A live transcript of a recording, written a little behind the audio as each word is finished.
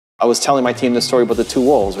I was telling my team the story about the two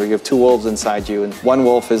wolves, where you have two wolves inside you, and one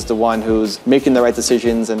wolf is the one who's making the right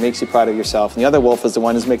decisions and makes you proud of yourself, and the other wolf is the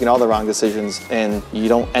one who's making all the wrong decisions and you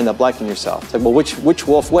don't end up liking yourself. It's like, well, which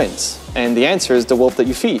wolf wins? And the answer is the wolf that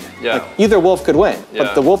you feed. Yeah. Like, either wolf could win,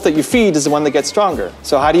 but the wolf that you feed is the one that gets stronger.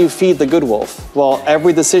 So how do you feed the good wolf? Well,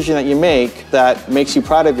 every decision that you make that makes you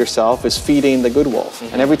proud of yourself is feeding the good wolf.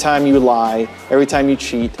 And every time you lie, every time you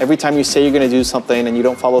cheat, every time you say you're going to do something and you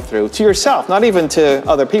don't follow through, to yourself, not even to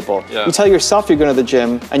other people. You tell yourself you're going to the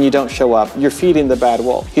gym and you don't show up, you're feeding the bad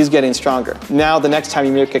wolf. He's getting stronger. Now, the next time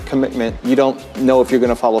you make a commitment, you don't know if you're going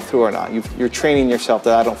to follow through or not. You're training yourself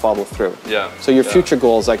that I don't follow through. So your future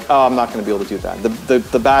goal is like, oh, I'm not going to be able to do that.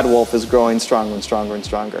 The bad wolf is growing stronger and stronger and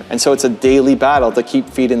stronger. And so it's a daily battle to keep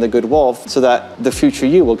feeding the good wolf so that the future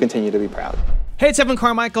you will continue to be proud. Hey, it's Evan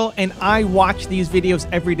Carmichael, and I watch these videos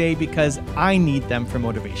every day because I need them for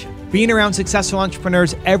motivation. Being around successful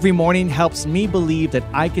entrepreneurs every morning helps me believe that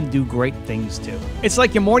I can do great things too. It's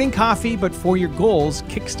like your morning coffee, but for your goals,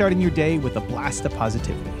 kickstarting your day with a blast of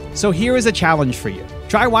positivity. So here is a challenge for you.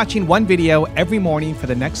 Try watching one video every morning for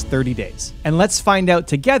the next 30 days. And let's find out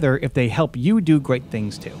together if they help you do great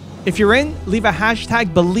things too. If you're in, leave a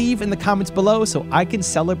hashtag believe in the comments below so I can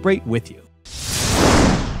celebrate with you.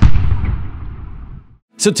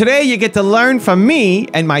 So today you get to learn from me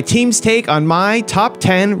and my team's take on my top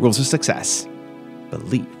 10 rules of success.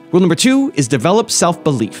 Believe. Rule number 2 is develop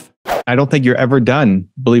self-belief. I don't think you're ever done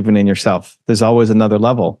believing in yourself. There's always another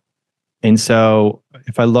level. And so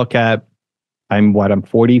if I look at, I'm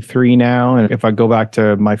 43 now. And if I go back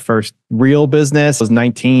to my first real business, I was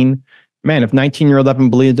 19. Man, if 19-year-old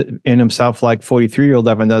Evan believed in himself like 43-year-old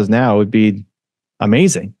Evan does now, it would be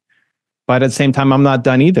amazing. But at the same time, I'm not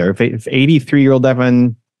done either. If 83-year-old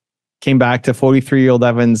Evan came back to 43-year-old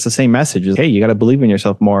Evan, it's the same message. Hey, you got to believe in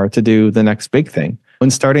yourself more to do the next big thing. When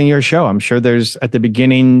starting your show, I'm sure there's, at the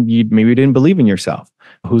beginning, maybe you didn't believe in yourself.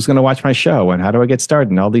 Who's going to watch my show? And how do I get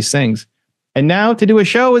started? And all these things. And now to do a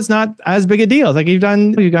show is not as big a deal. It's like you've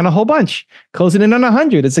done a whole bunch, closing in on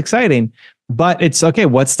 100. It's exciting. But it's okay,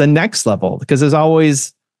 what's the next level? Because there's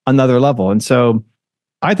always another level. And so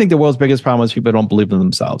I think the world's biggest problem is people don't believe in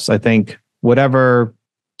themselves. I think whatever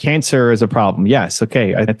cancer is a problem. Yes.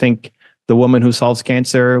 Okay. I think the woman who solves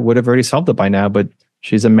cancer would have already solved it by now, but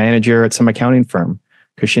she's a manager at some accounting firm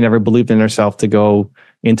because she never believed in herself to go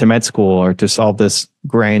into med school or to solve this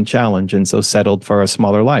grand challenge, and so settled for a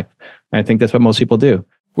smaller life. And I think that's what most people do.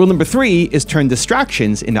 Rule number 3 is turn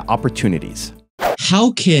distractions into opportunities.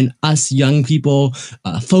 How can us young people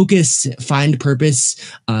focus, find purpose,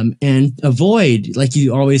 and avoid, like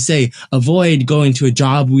you always say, avoid going to a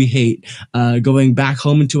job we hate, going back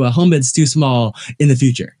home into a home that's too small in the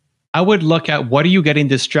future? I would look at, what are you getting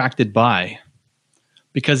distracted by?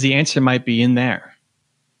 Because the answer might be in there.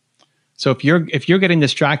 So if you're getting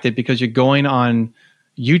distracted because you're going on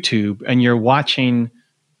YouTube and you're watching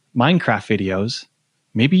Minecraft videos,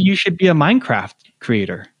 maybe you should be a Minecraft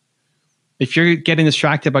creator. If you're getting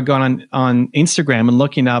distracted by going on Instagram and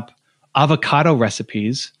looking up avocado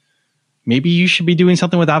recipes, maybe you should be doing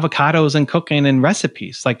something with avocados and cooking and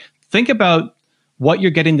recipes. Like, think about what you're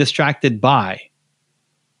getting distracted by.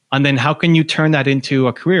 And then how can you turn that into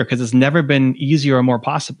a career? Because it's never been easier or more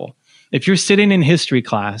possible. If you're sitting in history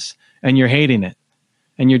class and you're hating it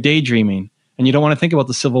and you're daydreaming and you don't want to think about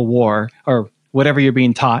the Civil War or whatever you're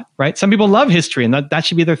being taught, right? Some people love history and that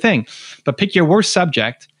should be their thing. But pick your worst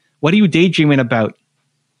subject. What are you daydreaming about?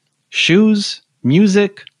 Shoes,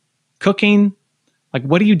 music, cooking? Like,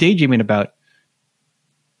 what are you daydreaming about?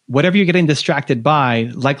 Whatever you're getting distracted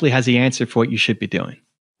by likely has the answer for what you should be doing.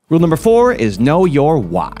 Rule number 4 is know your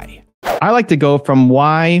why. I like to go from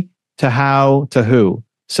why to how to who.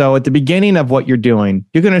 So at the beginning of what you're doing,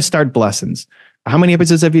 you're going to start blessings. How many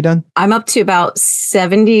episodes have you done? I'm up to about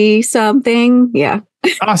 70 something. Yeah.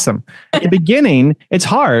 Awesome. At the beginning, it's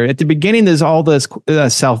hard. At the beginning, there's all this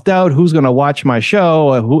self-doubt. Who's going to watch my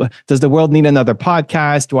show? Who does the world need another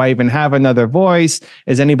podcast? Do I even have another voice?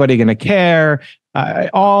 Is anybody going to care?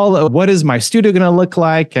 What is my studio going to look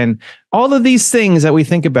like? And all of these things that we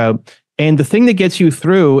think about. And the thing that gets you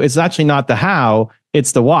through is actually not the how,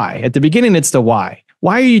 it's the why. At the beginning, it's the why.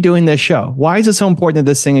 Why are you doing this show? Why is it so important that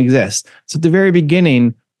this thing exists? So at the very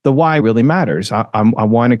beginning, the why really matters. I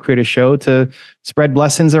want to create a show to spread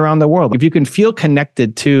blessings around the world. If you can feel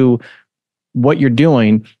connected to what you're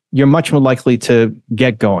doing, you're much more likely to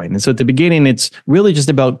get going. And so at the beginning, it's really just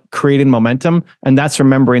about creating momentum, and that's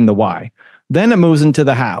remembering the why. Then it moves into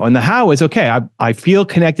the how. And the how is, okay, I feel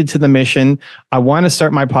connected to the mission. I want to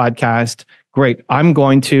start my podcast. great. I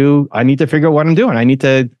need to figure out what I'm doing. I need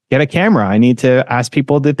to get a camera. I need to ask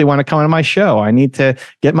people that they want to come on my show. I need to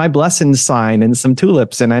get my blessings signed and some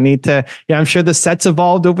tulips. And I need to, I'm sure the set's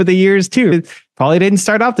evolved over the years too. It probably didn't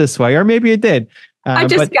start out this way, or maybe it did. I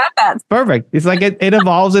just got that. Perfect. It's like it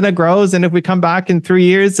evolves and it grows. And if we come back in 3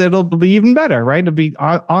 years, it'll be even better, right? It'll be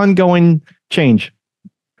ongoing change.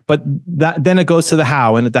 But then it goes to the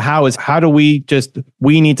how. And the how is, how do we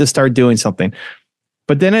need to start doing something.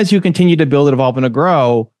 But then as you continue to build, evolve, and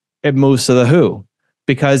grow, it moves to the who.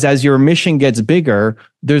 Because as your mission gets bigger,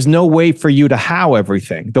 there's no way for you to how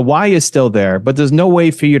everything. The why is still there, but there's no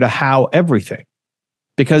way for you to how everything.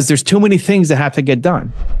 Because there's too many things that have to get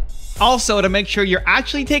done. Also, to make sure you're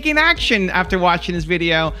actually taking action after watching this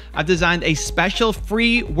video, I've designed a special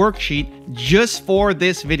free worksheet just for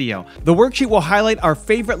this video. The worksheet will highlight our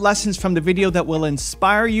favorite lessons from the video that will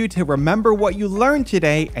inspire you to remember what you learned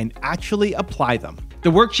today and actually apply them. The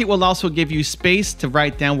worksheet will also give you space to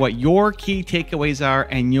write down what your key takeaways are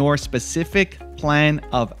and your specific plan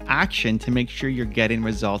of action to make sure you're getting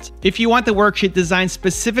results. If you want the worksheet designed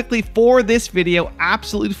specifically for this video,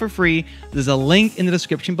 absolutely for free, there's a link in the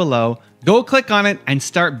description below. Go click on it and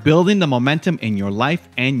start building the momentum in your life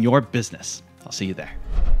and your business. I'll see you there.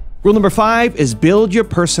 Rule number 5 is build your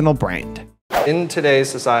personal brand. In today's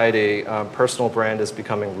society, personal brand is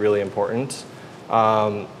becoming really important.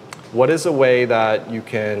 What is a way that you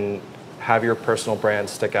can have your personal brand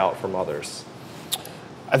stick out from others?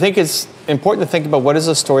 I think it's important to think about what is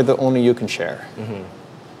a story that only you can share. Mm-hmm.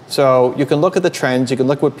 So you can look at the trends, you can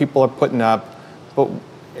look at what people are putting up, but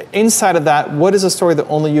inside of that, what is a story that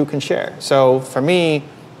only you can share? So for me,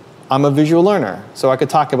 I'm a visual learner, so I could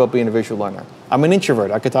talk about being a visual learner. I'm an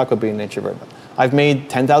introvert, I could talk about being an introvert. I've made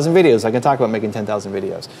 10,000 videos, I can talk about making 10,000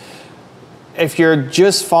 videos. If you're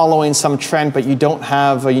just following some trend but you don't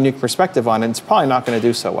have a unique perspective on it, it's probably not going to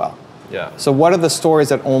do so well. Yeah. So what are the stories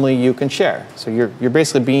that only you can share? So you're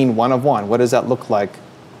basically being one of one. What does that look like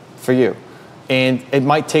for you? And it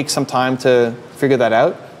might take some time to figure that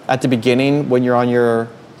out. At the beginning, when you're on your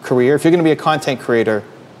career, if you're going to be a content creator,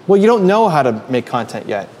 well, you don't know how to make content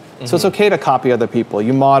yet. Mm-hmm. So it's okay to copy other people.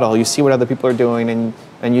 You model, you see what other people are doing,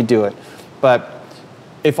 and you do it. But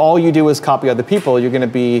if all you do is copy other people, you're going to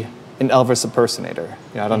be an Elvis impersonator.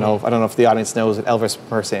 I don't know if the audience knows an Elvis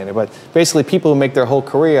impersonator, but basically people who make their whole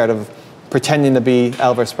career out of pretending to be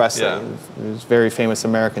Elvis Presley, who's a very famous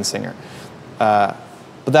American singer. But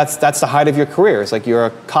that's the height of your career. It's like you're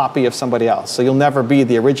a copy of somebody else. So you'll never be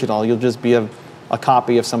the original. You'll just be a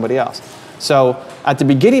copy of somebody else. So at the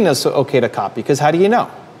beginning, it's okay to copy, because how do you know?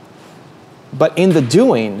 But in the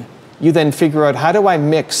doing, you then figure out, how do I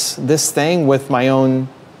mix this thing with my own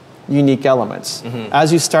unique elements? Mm-hmm.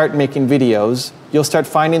 As you start making videos, you'll start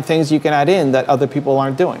finding things you can add in that other people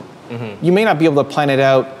aren't doing. Mm-hmm. You may not be able to plan it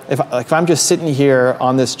out. If I'm just sitting here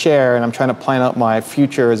on this chair and I'm trying to plan out my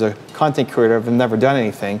future as a content creator, I've never done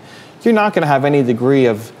anything, you're not going to have any degree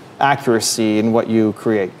of accuracy in what you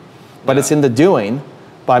create. But it's in the doing,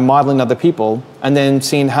 by modeling other people, and then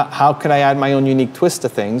seeing how can I add my own unique twist to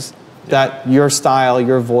things, that your style,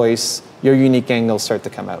 your voice, your unique angles start to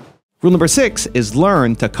come out. Rule number 6 is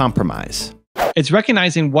learn to compromise. It's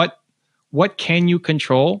recognizing what can you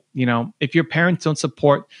control. If your parents don't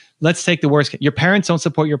support, let's take the worst case. Your parents don't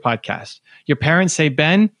support your podcast. Your parents say,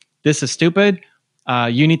 Ben, this is stupid.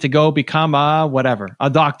 You need to go become a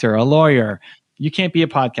doctor, a lawyer. You can't be a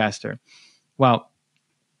podcaster. Well,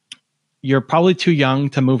 you're probably too young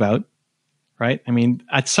to move out, right? I mean,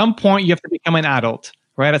 at some point you have to become an adult,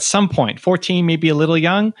 right? At some point, 14 may be a little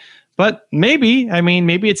young, but maybe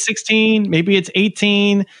it's 16, maybe it's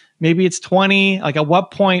 18, maybe it's 20. Like, at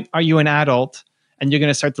what point are you an adult and you're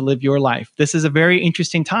going to start to live your life? This is a very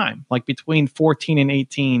interesting time, like between 14 and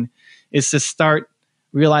 18, is to start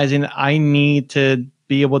realizing that I need to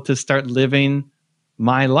be able to start living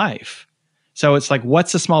my life. So it's like,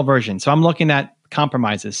 what's the small version? So I'm looking at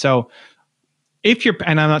compromises. So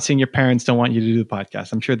and I'm not saying your parents don't want you to do the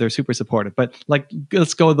podcast. I'm sure they're super supportive, but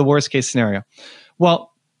let's go with the worst case scenario.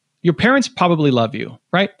 Well, your parents probably love you,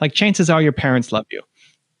 right? Like, chances are your parents love you.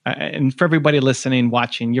 And for everybody listening,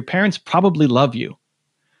 watching, your parents probably love you.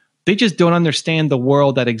 They just don't understand the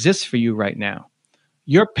world that exists for you right now.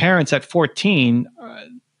 Your parents at 14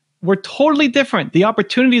 were totally different. The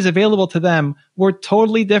opportunities available to them were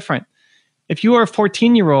totally different. If you are a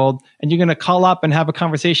 14-year-old and you're going to call up and have a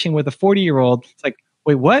conversation with a 40-year-old, it's like,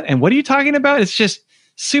 wait, what? And what are you talking about? It's just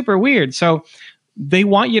super weird. So they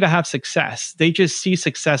want you to have success. They just see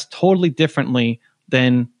success totally differently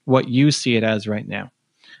than what you see it as right now.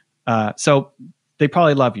 So they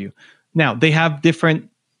probably love you. Now, they have different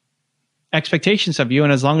expectations of you.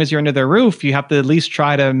 And as long as you're under their roof, you have to at least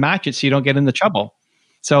try to match it so you don't get into trouble.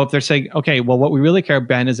 So if they're saying, okay, well, what we really care,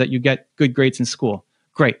 Ben, is that you get good grades in school.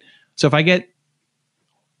 Great. So if I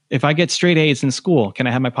get straight A's in school, can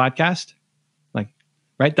I have my podcast? Like,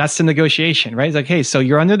 right? That's the negotiation, right? It's like, hey, so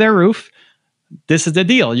you're under their roof. This is the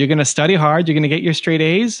deal. You're going to study hard. You're going to get your straight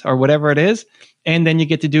A's or whatever it is. And then you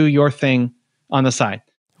get to do your thing on the side.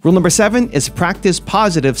 Rule number 7 is practice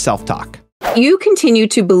positive self-talk. You continue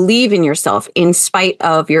to believe in yourself in spite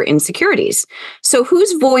of your insecurities. So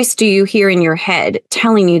whose voice do you hear in your head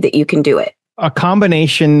telling you that you can do it? A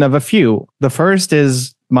combination of a few. The first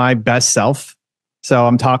is my best self. So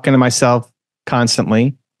I'm talking to myself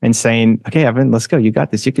constantly and saying, okay, Evan, let's go. You got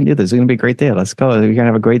this. You can do this. It's going to be a great day. Let's go. You're going to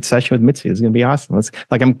have a great session with Mitzi. It's going to be awesome.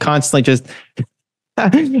 I'm constantly just, I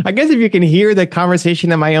guess if you can hear the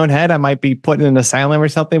conversation in my own head, I might be putting in an asylum or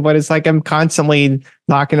something, but it's like I'm constantly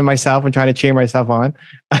talking to myself and trying to cheer myself on.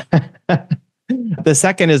 The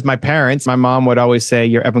second is my parents. My mom would always say,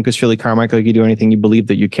 you're Evan Carmichael. You can do anything you believe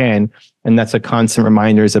that you can. And that's a constant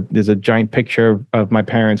reminder. There's a giant picture of my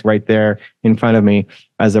parents right there in front of me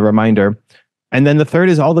as a reminder. And then the third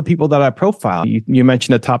is all the people that I profile. You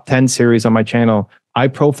mentioned the top 10 series on my channel. I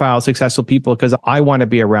profile successful people because I want to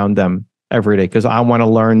be around them every day, because I want to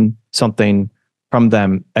learn something from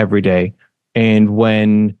them every day. And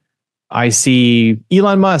when I see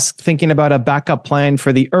Elon Musk thinking about a backup plan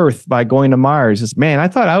for the Earth by going to Mars, it's, man, I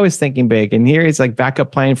thought I was thinking big. And here it's like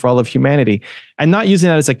backup plan for all of humanity. And not using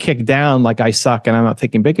that as a kick down, like I suck and I'm not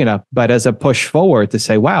thinking big enough, but as a push forward to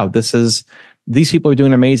say, wow, these people are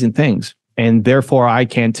doing amazing things. And therefore I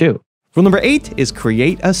can too. Rule number 8 is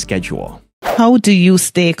create a schedule. How do you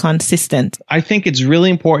stay consistent? I think it's really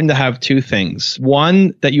important to have two things.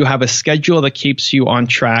 One, that you have a schedule that keeps you on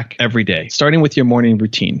track every day, starting with your morning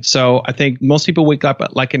routine. So I think most people wake up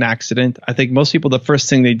like an accident. I think most people, the first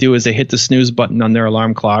thing they do is they hit the snooze button on their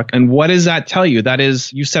alarm clock. And what does that tell you? That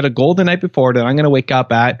is, you set a goal the night before that I'm going to wake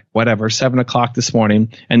up at 7 o'clock this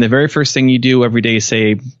morning. And the very first thing you do every day is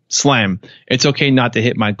say, slam, it's okay not to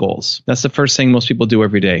hit my goals. That's the first thing most people do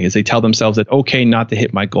every day is they tell themselves that okay not to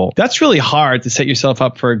hit my goal. That's really hard to set yourself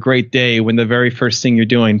up for a great day when the very first thing you're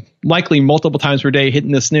doing, likely multiple times per day,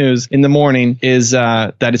 hitting the snooze in the morning is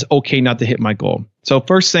that it's okay not to hit my goal. So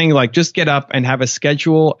first thing, like just get up and have a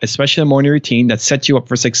schedule, especially a morning routine that sets you up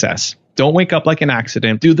for success. Don't wake up like an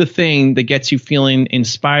accident. Do the thing that gets you feeling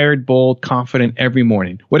inspired, bold, confident every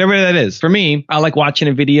morning, whatever that is. For me, I like watching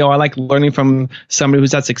a video. I like learning from somebody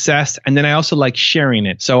who's had success. And then I also like sharing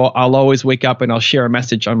it. So I'll always wake up and I'll share a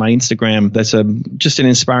message on my Instagram that's just an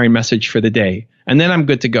inspiring message for the day. And then I'm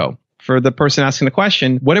good to go. For the person asking the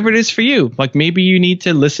question, whatever it is for you, like maybe you need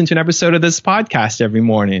to listen to an episode of this podcast every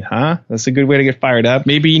morning, huh? That's a good way to get fired up.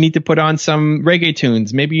 Maybe you need to put on some reggae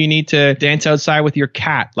tunes. Maybe you need to dance outside with your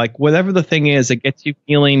cat. Like whatever the thing is that gets you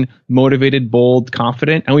feeling motivated, bold,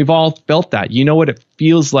 confident. And we've all felt that. You know what it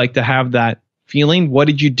feels like to have that feeling. What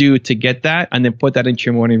did you do to get that? And then put that into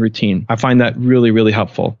your morning routine. I find that really, really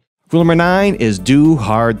helpful. Rule number 9 is do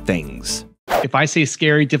hard things. If I say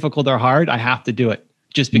scary, difficult, or hard, I have to do it.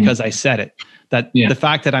 Just because I said it. The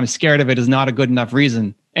fact that I'm scared of it is not a good enough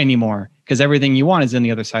reason anymore, because everything you want is on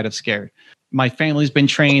the other side of scared. My family's been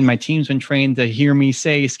trained, my team's been trained to hear me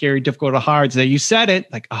say scary, difficult, or hard. Say, you said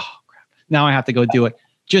it, like, oh crap. Now I have to go do it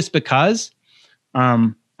just because.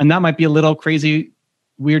 And that might be a little crazy,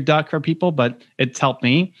 weird duck for people, but it's helped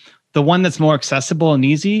me. The one that's more accessible and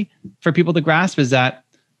easy for people to grasp is that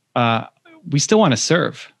we still want to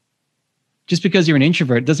serve. Just because you're an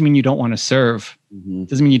introvert doesn't mean you don't want to serve.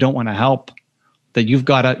 Doesn't mean you don't want to help. That you've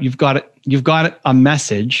got a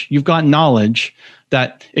message, you've got knowledge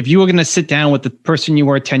that if you were going to sit down with the person you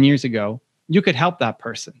were 10 years ago, you could help that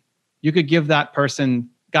person. You could give that person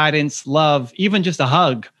guidance, love, even just a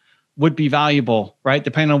hug would be valuable, right?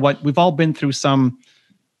 Depending on what we've all been through, some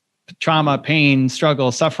trauma, pain,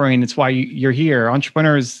 struggle, suffering. It's why you're here.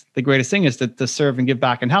 Entrepreneurs, the greatest thing is to serve and give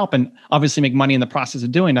back and help, and obviously make money in the process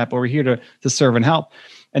of doing that. But we're here to serve and help.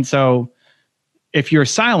 And so if you're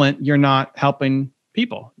silent, you're not helping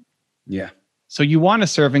people. Yeah. So you want to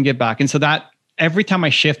serve and give back. And so that every time I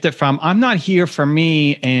shift it from, I'm not here for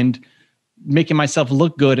me and making myself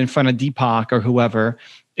look good in front of Deepak or whoever,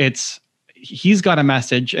 it's he's got a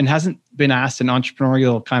message and hasn't been asked an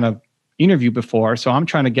entrepreneurial kind of interview before. So I'm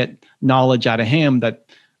trying to get knowledge out of him that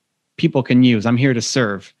people can use. I'm here to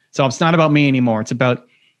serve. So it's not about me anymore. It's about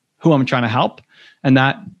who I'm trying to help. And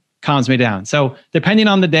that calms me down. So depending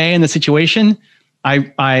on the day and the situation,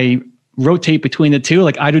 I rotate between the two.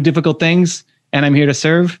 Like I do difficult things and I'm here to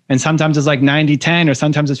serve. And sometimes it's like 90-10 or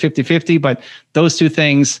sometimes it's 50-50. But those two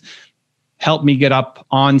things help me get up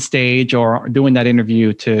on stage or doing that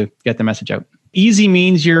interview to get the message out. Easy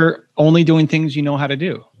means you're only doing things you know how to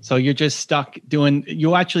do. So you're just stuck doing,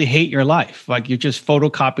 you actually hate your life. Like you're just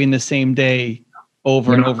photocopying the same day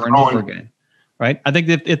over and over and over again, right? I think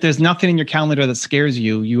that if there's nothing in your calendar that scares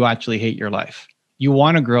you, you actually hate your life. You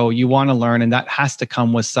want to grow, you want to learn, and that has to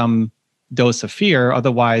come with some dose of fear.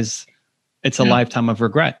 Otherwise, it's a lifetime of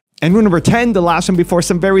regret. And rule number 10, the last one before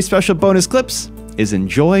some very special bonus clips, is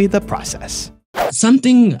enjoy the process.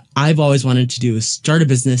 Something I've always wanted to do is start a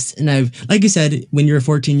business. And like you said, when you were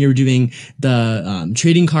 14, you were doing the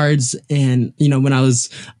trading cards. And, when I was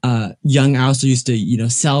young, I also used to,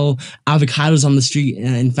 sell avocados on the street.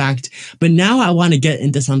 In fact, but now I want to get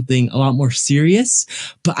into something a lot more serious.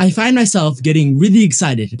 But I find myself getting really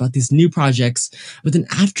excited about these new projects. But then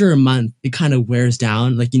after a month, it kind of wears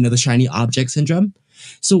down, like, the shiny object syndrome.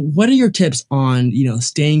 So what are your tips on,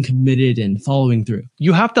 staying committed and following through?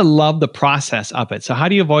 You have to love the process of it. So how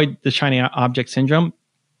do you avoid the shiny object syndrome?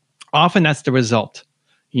 Often that's the result.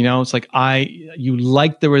 It's like you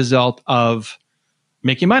like the result of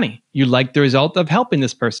making money. You like the result of helping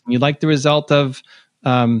this person. You like the result of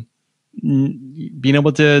being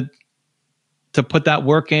able to put that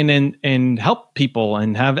work in and help people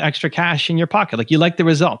and have extra cash in your pocket. Like you like the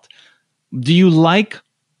result. Do you like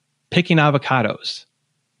picking avocados?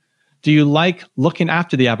 Do you like looking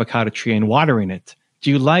after the avocado tree and watering it? Do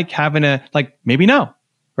you like having maybe no,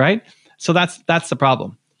 right? So that's the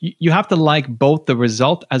problem. You have to like both the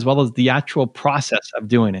result as well as the actual process of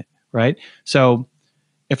doing it, right? So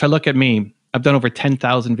if I look at me, I've done over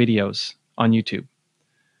 10,000 videos on YouTube.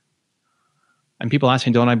 And people ask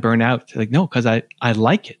me, don't I burn out? Like, no, because I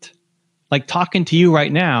like it. Like talking to you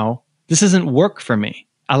right now, this isn't work for me.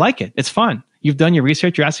 I like it. It's fun. You've done your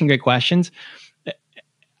research. You're asking great questions.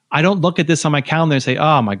 I don't look at this on my calendar and say,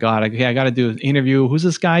 oh my God, okay, I got to do an interview. Who's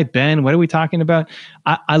this guy? Ben, what are we talking about?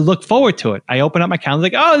 I look forward to it. I open up my calendar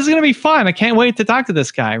like, oh, this is going to be fun. I can't wait to talk to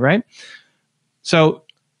this guy, right? So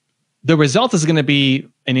the result is going to be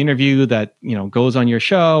an interview that, goes on your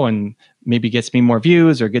show and maybe gets me more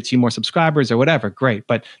views or gets you more subscribers or whatever. Great.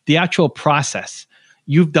 But the actual process,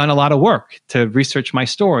 you've done a lot of work to research my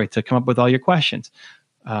story, to come up with all your questions,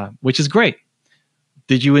 which is great.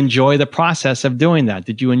 Did you enjoy the process of doing that?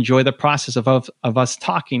 Did you enjoy the process of us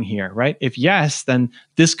talking here, right? If yes, then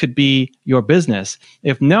this could be your business.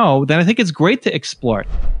 If no, then I think it's great to explore it.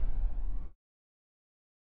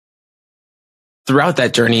 Throughout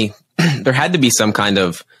that journey, there had to be some kind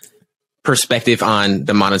of perspective on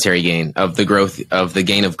the monetary gain of the growth, of the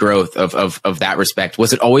gain of growth of that respect.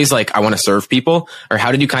 Was it always like, I want to serve people? Or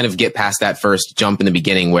how did you kind of get past that first jump in the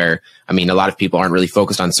beginning where, a lot of people aren't really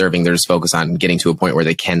focused on serving. They're just focused on getting to a point where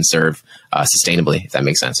they can serve sustainably, if that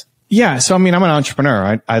makes sense. Yeah. So, I'm an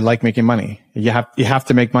entrepreneur. I like making money. You have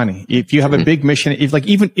to make money. If you have a big mission,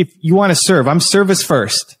 even if you want to serve, I'm service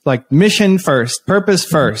first, like mission first, purpose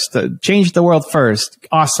first, change the world first.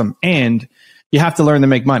 Awesome. And you have to learn to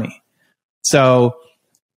make money. So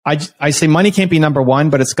I say money can't be number one,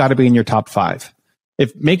 but it's got to be in your top 5.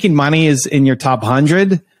 If making money is in your top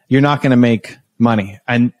 100, you're not going to make money.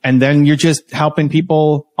 And then you're just helping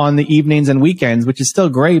people on the evenings and weekends, which is still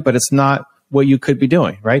great, but it's not what you could be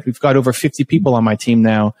doing, right? We've got over 50 people on my team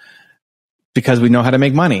now because we know how to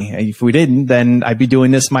make money. And if we didn't, then I'd be doing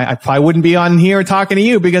this. I probably wouldn't be on here talking to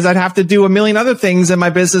you because I'd have to do a million other things in my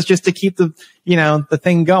business just to keep the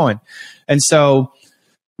thing going. And so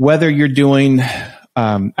whether you're doing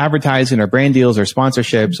advertising or brand deals or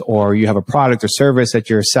sponsorships, or you have a product or service that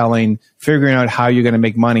you're selling, figuring out how you're going to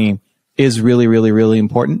make money is really, really, really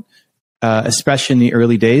important, especially in the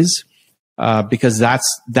early days, because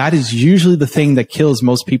that is usually the thing that kills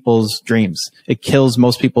most people's dreams. It kills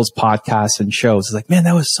most people's podcasts and shows. It's like, man,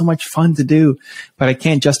 that was so much fun to do, but I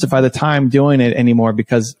can't justify the time doing it anymore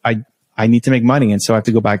because I need to make money, and so I have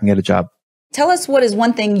to go back and get a job. Tell us, what is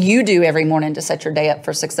one thing you do every morning to set your day up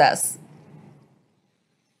for success?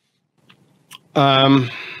 I've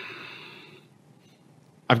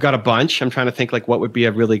got a bunch. I'm trying to think what would be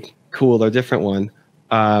a really cool or different one.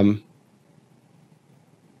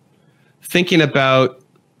 Thinking about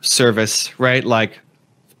service, right? Like,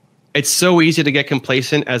 it's so easy to get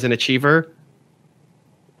complacent as an achiever.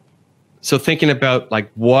 So thinking about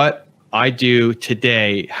what I do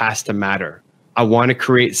today has to matter. I want to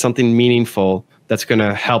create something meaningful that's going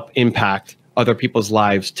to help impact other people's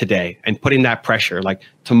lives today, and putting that pressure,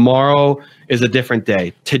 tomorrow is a different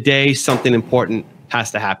day. Today, something important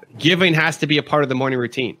has to happen. Giving has to be a part of the morning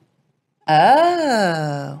routine.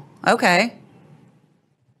 Oh, okay.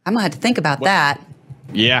 I'm gonna have to think about that.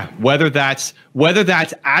 Yeah. Whether that's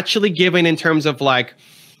actually giving in terms of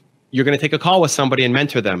you're going to take a call with somebody and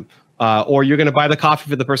mentor them. or you're going to buy the coffee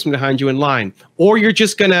for the person behind you in line, or you're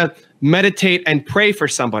just going to meditate and pray for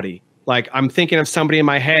somebody. Like, I'm thinking of somebody in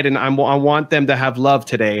my head and I want them to have love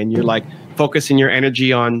today. And you're like focusing your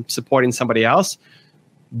energy on supporting somebody else.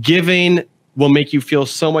 Giving will make you feel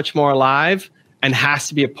so much more alive and has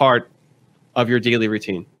to be a part of your daily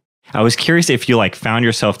routine. I was curious if you like found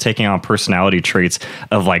yourself taking on personality traits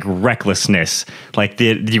of like recklessness, like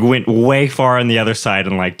you went way far on the other side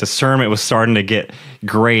and like discernment was starting to get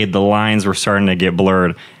grayed. The lines were starting to get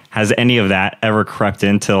blurred. Has any of that ever crept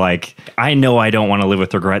into like, I know I don't want to live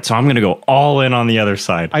with regret, so I'm going to go all in on the other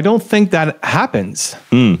side? I don't think that happens.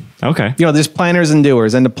 Okay. You know, there's planners and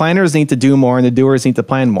doers, and the planners need to do more and the doers need to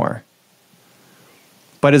plan more.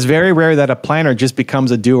 But it's very rare that a planner just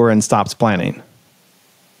becomes a doer and stops planning.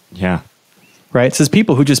 Yeah. Right? So there's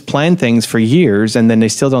people who just plan things for years and then they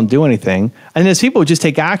still don't do anything. And there's people who just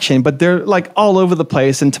take action, but they're like all over the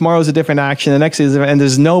place. And tomorrow's a different action. The next is, and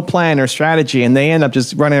there's no plan or strategy. And they end up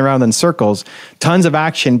just running around in circles. Tons of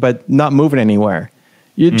action, but not moving anywhere.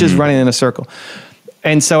 You're just running in a circle.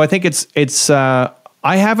 And so I think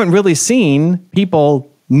I haven't really seen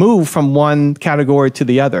people move from one category to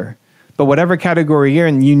the other. But whatever category you're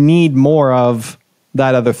in, you need more of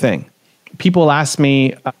that other thing. People ask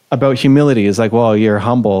me about humility. It's like, well, you're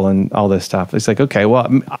humble and all this stuff. It's like, okay, well,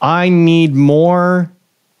 I need more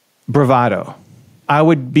bravado. I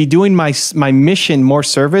would be doing my mission more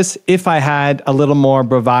service if I had a little more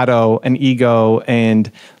bravado and ego and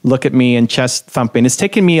look at me and chest thumping. It's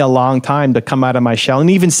taken me a long time to come out of my shell and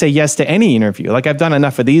even say yes to any interview. Like, I've done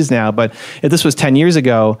enough of these now, but if this was 10 years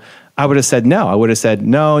ago, I would have said no. I would have said,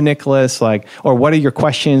 no, Nicholas, like, or what are your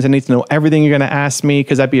questions? I need to know everything you're going to ask me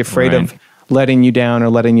because I'd be afraid of letting you down or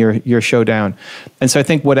letting your show down. And so I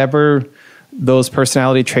think whatever those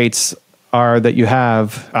personality traits are that you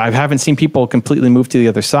have, I haven't seen people completely move to the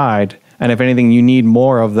other side. And if anything, you need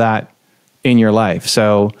more of that in your life.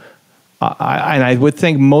 So, and I would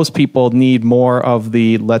think most people need more of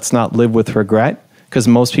the let's not live with regret, because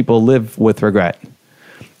most people live with regret.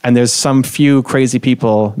 And there's some few crazy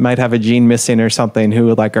people might have a gene missing or something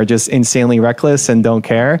who like are just insanely reckless and don't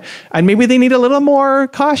care. And maybe they need a little more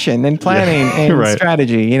caution and planning and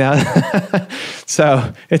strategy, you know?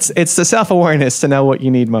 So it's the self-awareness to know what you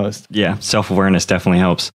need most. Yeah. Self-awareness definitely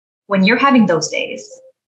helps. When you're having those days,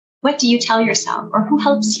 what do you tell yourself, or who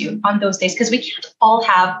helps you on those days? Because we can't all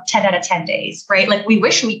have 10 out of 10 days, right? Like, we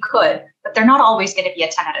wish we could, but they're not always going to be a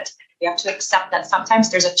 10 out of 10. We have to accept that sometimes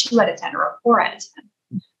there's a 2 out of 10 or a 4 out of 10.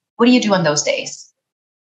 What do you do on those days?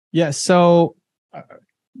 Yeah, so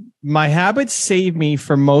my habits save me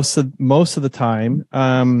for most of the time.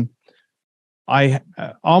 I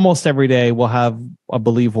almost every day will have a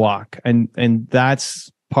Believe walk, and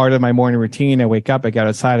that's part of my morning routine. I wake up, I get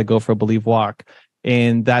outside, I go for a Believe walk,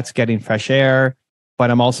 and that's getting fresh air.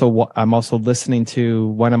 But I'm also listening to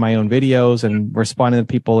one of my own videos and responding to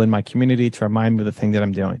people in my community to remind me of the thing that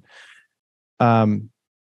I'm doing.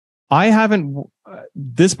 I haven't.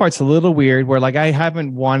 This part's a little weird where like I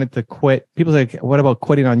haven't wanted to quit. People say, what about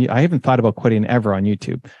quitting on you? I haven't thought about quitting ever on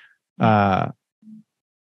YouTube.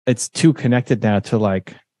 It's too connected now to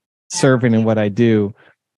like serving and what I do.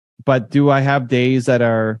 But do I have days that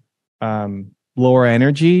are lower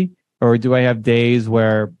energy, or do I have days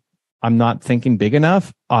where I'm not thinking big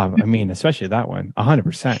enough? I mean, especially that one,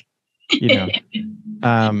 100%. You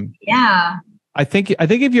know, yeah. I think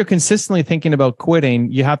if you're consistently thinking about quitting,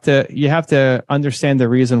 you have to understand the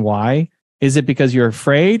reason why. Is it because you're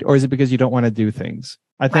afraid, or is it because you don't want to do things?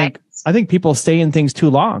 I think people stay in things too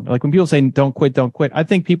long. Like when people say don't quit. I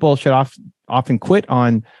think people should often quit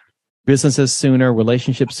on businesses sooner,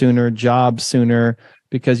 relationships sooner, jobs sooner,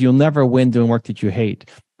 because you'll never win doing work that you hate.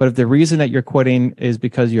 But if the reason that you're quitting is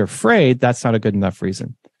because you're afraid, that's not a good enough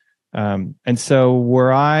reason. And so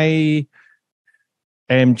where I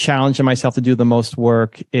am challenging myself to do the most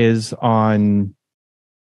work is on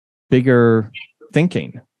bigger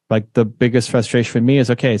thinking. Like the biggest frustration for me is,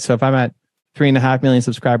 okay, so if I'm at 3.5 million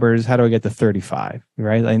subscribers, how do I get to 35?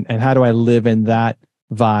 Right. And how do I live in that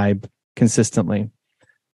vibe consistently?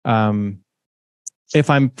 If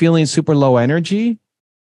I'm feeling super low energy,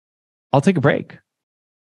 I'll take a break.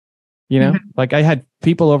 You know, like I had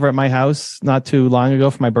people over at my house not too long ago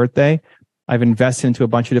for my birthday. I've invested into a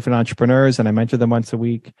bunch of different entrepreneurs and I mentor them once a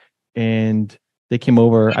week, and they came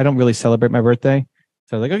over. I don't really celebrate my birthday.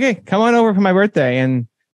 So like, okay, come on over for my birthday and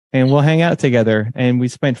we'll hang out together. And we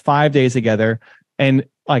spent 5 days together, and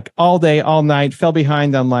like all day, all night, fell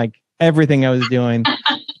behind on like everything I was doing.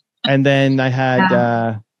 And then I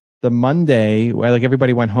had the Monday where like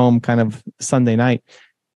everybody went home kind of Sunday night,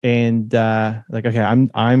 and like, okay,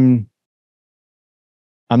 I'm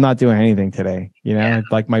I'm not doing anything today. You know,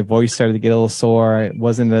 like my voice started to get a little sore. It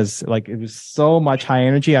wasn't as like, it was so much high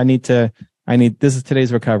energy. This is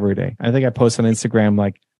today's recovery day. I think I posted on Instagram,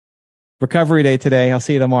 like, recovery day today. I'll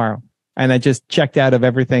see you tomorrow. And I just checked out of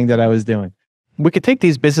everything that I was doing. We could take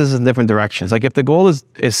these businesses in different directions. Like if the goal is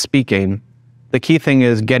speaking, the key thing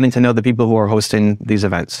is getting to know the people who are hosting these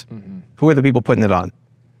events. Who are the people putting it on?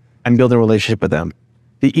 And build a relationship with them.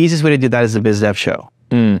 The easiest way to do that is a biz dev show.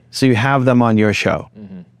 So you have them on your show.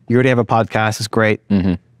 You already have a podcast. It's great.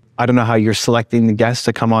 I don't know how you're selecting the guests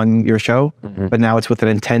to come on your show, but now it's with an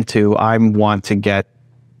intent to, I want to get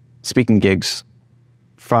speaking gigs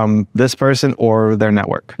from this person or their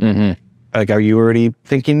network. Like, are you already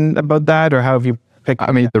thinking about that, or how have you picked?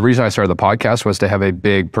 I mean, the reason I started the podcast was to have a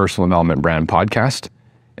big personal development brand podcast.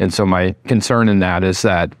 And so my concern in that is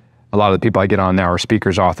that a lot of the people I get on now are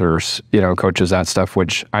speakers, authors, you know, coaches, that stuff,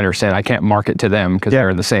 which I understand I can't market to them because they're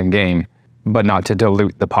in the same game, but not to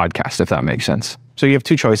dilute the podcast, if that makes sense. So you have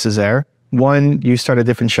two choices there. One, you start a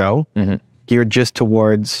different show geared just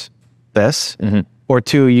towards this, or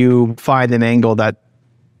two, you find an angle that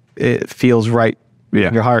it feels right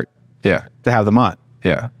in your heart to have them on.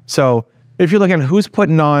 So if you're looking at who's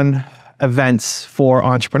putting on events for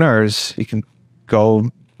entrepreneurs, you can go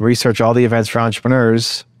research all the events for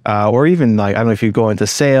entrepreneurs, or even like, I don't know if you go into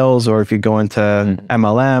sales or if you go into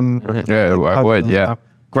MLM. Yeah, I would,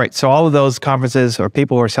 Great. So all of those conferences, or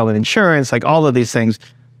people who are selling insurance, like all of these things,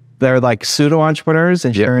 they're like pseudo entrepreneurs.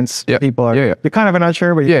 Insurance people are, you're kind of an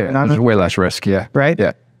entrepreneur, but there's way less risk. Right?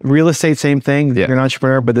 Real estate, same thing. You're an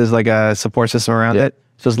entrepreneur, but there's like a support system around it.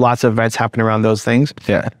 So there's lots of events happening around those things.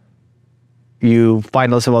 You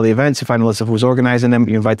find a list of all the events, you find a list of who's organizing them,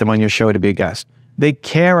 you invite them on your show to be a guest. They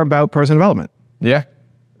care about personal development.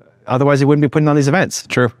 Otherwise they wouldn't be putting on these events.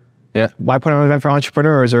 True. Why put on an event for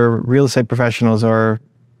entrepreneurs or real estate professionals or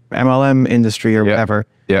MLM industry or whatever?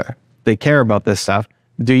 They care about this stuff.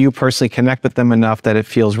 Do you personally connect with them enough that it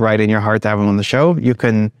feels right in your heart to have them on the show? You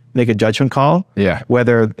can make a judgment call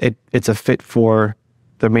whether it's a fit for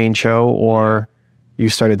the main show or you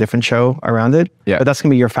start a different show around it. But that's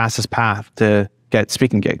gonna be your fastest path to get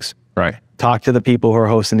speaking gigs. Talk to the people who are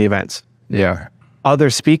hosting the events. Other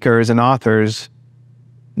speakers and authors,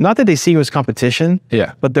 not that they see you as competition,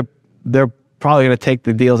 but they're probably gonna take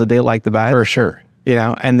the deals that they like the best. For sure. You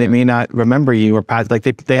know, and they may not remember you or pass, like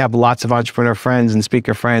they have lots of entrepreneur friends and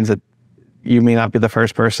speaker friends that you may not be the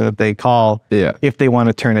first person that they call if they want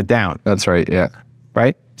to turn it down. That's right.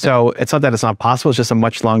 Right? So it's not that it's not possible, it's just a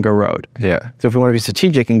much longer road. So if we want to be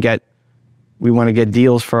strategic and we want to get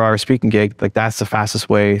deals for our speaking gig, like that's the fastest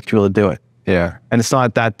way to really do it. And it's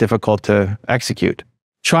not that difficult to execute.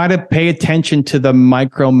 Try to pay attention to the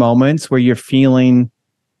micro moments where you're feeling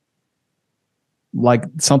like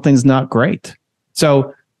something's not great.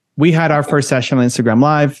 So we had our first session on Instagram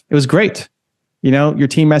Live. It was great. You know, your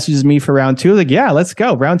team messages me for round 2. Like, yeah, let's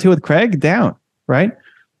go. Round 2 with Craig, down, right?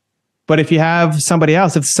 But if you have somebody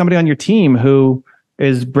else, if somebody on your team who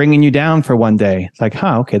is bringing you down for one day, it's like,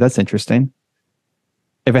 okay, that's interesting.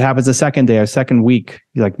 If it happens a second day or second week,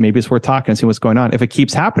 you're like, maybe it's worth talking and see what's going on. If it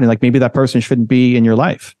keeps happening, like maybe that person shouldn't be in your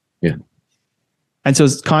life. And so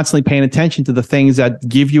it's constantly paying attention to the things that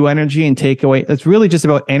give you energy and take away. It's really just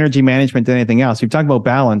about energy management than anything else. You're talking about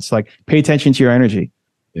balance, like pay attention to your energy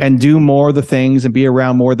and do more of the things and be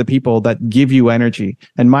around more of the people that give you energy.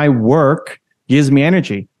 And my work gives me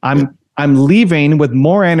energy. I'm leaving with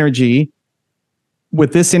more energy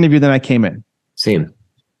with this interview than I came in. Same.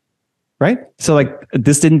 Right? So like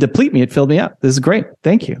this didn't deplete me. It filled me up. This is great.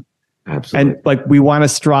 Thank you. Absolutely. And like we want to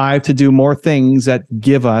strive to do more things that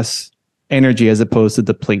give us energy as opposed to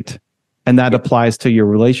deplete. And that applies to your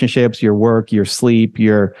relationships, your work, your sleep,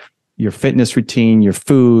 your fitness routine, your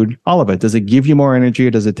food, all of it. Does it give you more energy or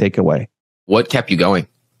does it take away? What kept you going?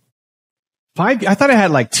 I thought I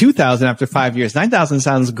had like 2,000 after 5 years. 9,000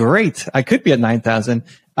 sounds great. I could be at 9,000.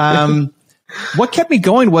 What kept me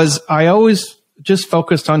going was I always just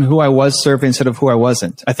focused on who I was serving instead of who I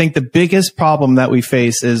wasn't. I think the biggest problem that we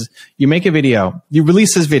face is you make a video, you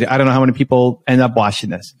release this video. I don't know how many people end up watching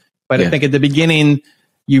this. But I think at the beginning,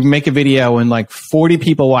 you make a video and like 40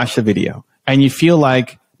 people watch the video and you feel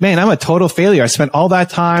like, man, I'm a total failure. I spent all that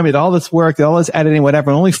time, did all this work, did all this editing,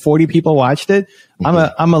 whatever, and only 40 people watched it.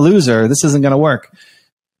 I'm a loser. This isn't going to work.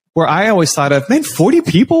 Where I always thought of, man, 40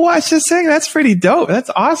 people watch this thing? That's pretty dope. That's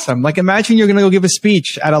awesome. Like imagine you're going to go give a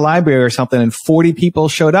speech at a library or something and 40 people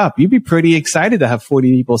showed up. You'd be pretty excited to have 40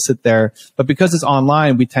 people sit there. But because it's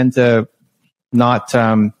online, we tend to not,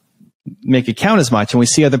 make it count as much. And we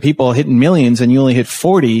see other people hitting millions and you only hit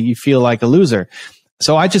 40, you feel like a loser.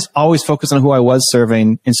 So I just always focused on who I was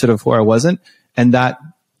serving instead of who I wasn't. And that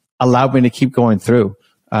allowed me to keep going through.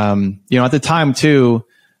 At the time too,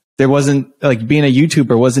 there wasn't like being a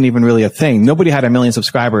YouTuber wasn't even really a thing. Nobody had 1 million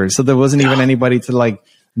subscribers. So there wasn't even anybody to like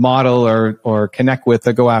model or connect with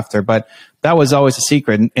or go after. But that was always a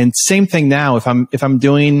secret. And same thing now, if I'm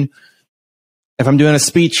doing a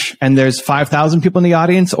speech and there's 5,000 people in the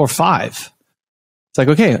audience or 5, it's like,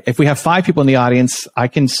 okay, if we have 5 people in the audience, I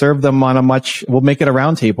can serve them we'll make it a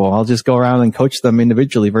round table. I'll just go around and coach them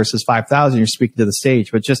individually versus 5,000. You're speaking to the stage,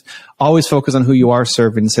 but just always focus on who you are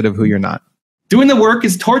serving instead of who you're not. Doing the work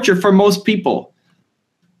is torture for most people.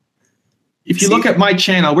 If you look at my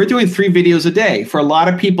channel, we're doing 3 videos a day. For a lot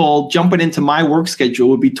of people, jumping into my work schedule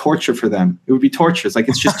would be torture for them. It would be torture. It's like,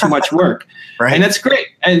 it's just too much work. Right. And that's great.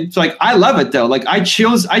 And it's like, I love it though. Like I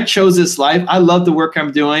chose this life. I love the work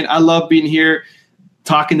I'm doing. I love being here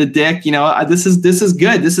talking to Dick. This is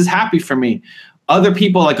good. This is happy for me. Other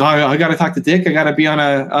people like, oh, I got to talk to Dick. I got to be on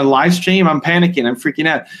a live stream. I'm panicking. I'm freaking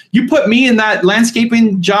out. You put me in that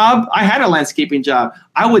landscaping job. I had a landscaping job.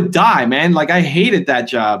 I would die, man. Like I hated that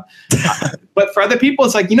job. But for other people,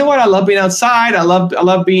 it's like, you know what? I love being outside. I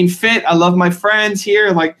love being fit. I love my friends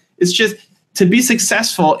here. Like it's just to be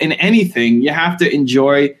successful in anything, you have to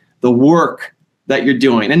enjoy the work that you're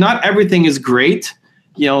doing. And not everything is great.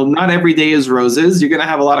 Not every day is roses. You're going to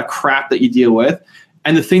have a lot of crap that you deal with.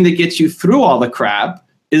 And the thing that gets you through all the crap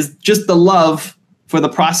is just the love for the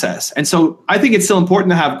process. And so I think it's still important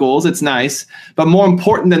to have goals. It's nice. But more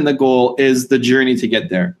important than the goal is the journey to get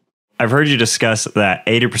there. I've heard you discuss that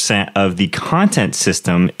 80% of the content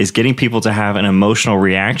system is getting people to have an emotional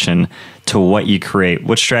reaction to what you create.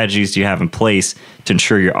 What strategies do you have in place to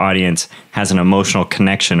ensure your audience has an emotional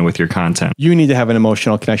connection with your content? You need to have an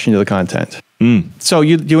emotional connection to the content. So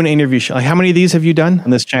you do an interview show. Like how many of these have you done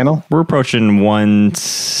on this channel? We're approaching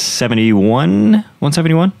 171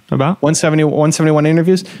 about 171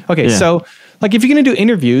 interviews. Okay. Yeah. So like if you're going to do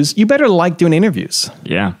interviews, you better like doing interviews.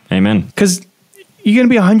 Yeah. Amen. Because you're going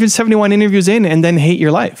to be 171 interviews in and then hate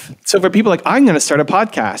your life. So for people like, I'm going to start a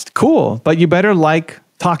podcast. Cool. But you better like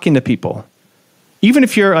talking to people. Even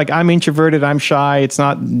if you're like, I'm introverted, I'm shy, it's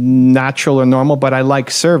not natural or normal, but I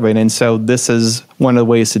like serving. And so this is one of the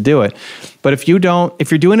ways to do it. But if you're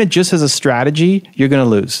doing it just as a strategy, you're going to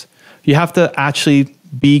lose. You have to actually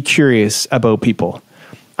be curious about people.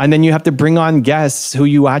 And then you have to bring on guests who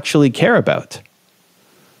you actually care about.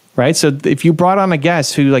 Right? So if you brought on a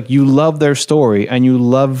guest who like you love their story and you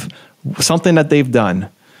love something that they've done,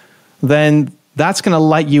 then that's going to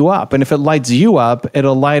light you up. And if it lights you up,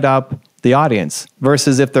 it'll light up the audience.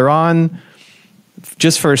 Versus if they're on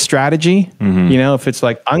just for a strategy, if it's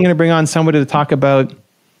like, I'm going to bring on somebody to talk about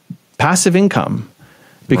passive income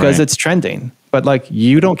because it's trending, but like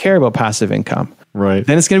you don't care about passive income. Right.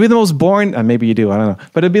 Then it's going to be the most boring, maybe you do, I don't know,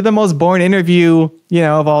 but it'd be the most boring interview,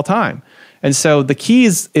 of all time. And so the key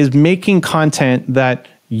is making content that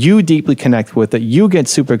you deeply connect with, that you get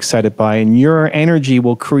super excited by, and your energy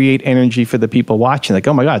will create energy for the people watching. Like,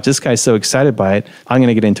 oh my God, this guy's so excited by it. I'm going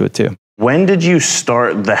to get into it too. When did you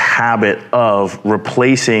start the habit of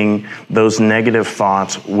replacing those negative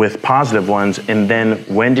thoughts with positive ones? And then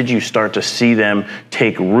when did you start to see them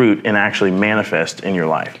take root and actually manifest in your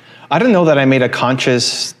life? I don't know that I made a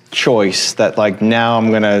conscious choice that like, now I'm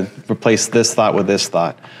going to replace this thought with this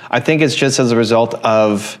thought. I think it's just as a result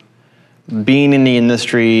of being in the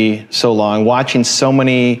industry so long, watching so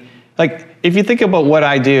many, like if you think about what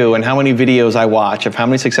I do and how many videos I watch of how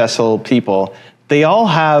many successful people, they all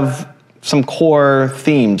have some core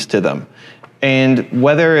themes to them. And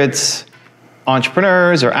whether it's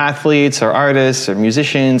entrepreneurs or athletes or artists or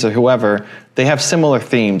musicians or whoever, they have similar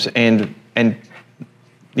themes. And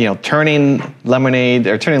turning lemonade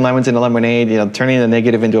or turning lemons into lemonade, turning the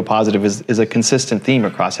negative into a positive is a consistent theme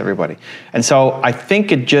across everybody. And so I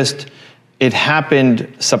think it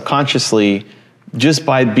happened subconsciously just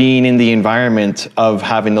by being in the environment of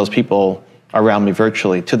having those people around me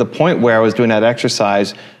virtually, to the point where I was doing that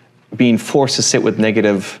exercise, being forced to sit with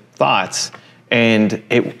negative thoughts, and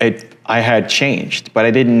I had changed, but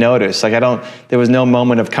I didn't notice. There was no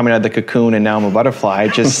moment of coming out of the cocoon and now I'm a butterfly. I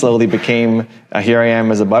just slowly became, here I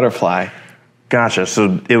am as a butterfly. Gotcha.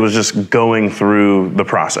 So it was just going through the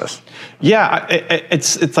process. Yeah,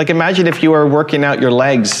 it's like, imagine if you were working out your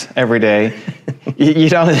legs every day. you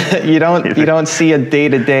don't see a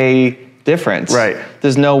day-to-day difference. Right.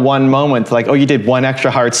 There's no one moment like, oh, you did one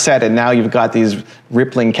extra hard set and now you've got these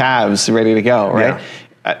rippling calves ready to go, right? Yeah.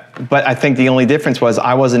 But I think the only difference was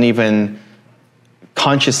I wasn't even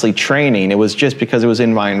consciously training. It was just because it was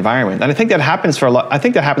in my environment. And I think that happens for I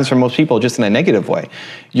think that happens for most people just in a negative way.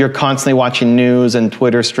 You're constantly watching news and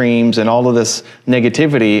Twitter streams and all of this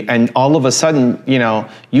negativity, and all of a sudden,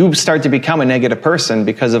 you start to become a negative person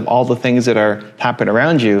because of all the things that are happening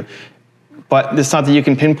around you. But it's not that you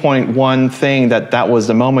can pinpoint one thing that was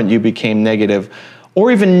the moment you became negative, or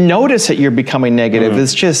even notice that you're becoming negative.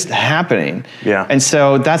 It's just happening. Yeah. And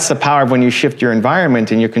so that's the power of when you shift your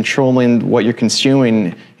environment and you're controlling what you're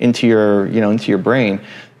consuming into your brain.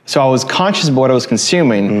 So I was conscious of what I was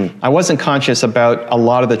consuming. I wasn't conscious about a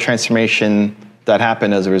lot of the transformation that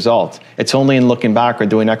happened as a result. It's only in looking back or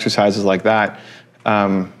doing exercises like that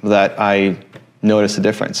that I noticed the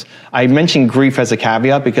difference. I mentioned grief as a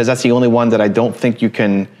caveat because that's the only one that I don't think you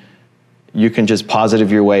can just positive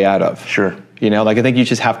your way out of. Sure. I think you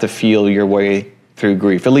just have to feel your way through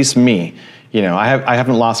grief. At least me. I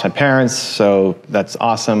haven't lost my parents, so that's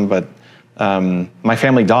awesome. But my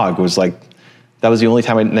family dog was that was the only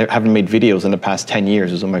time I haven't made videos in the past 10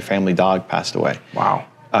 years, was when my family dog passed away. Wow.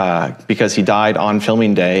 Because he died on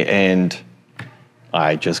filming day, and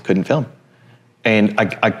I just couldn't film. And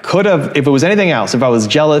I could have, if it was anything else, if I was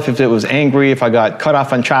jealous, if it was angry, if I got cut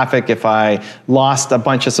off on traffic, if I lost a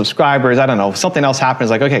bunch of subscribers, I don't know, if something else happens,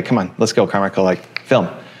 okay, come on, let's go, Carmichael, film.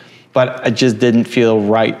 But I just didn't feel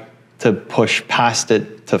right to push past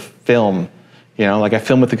it to film. I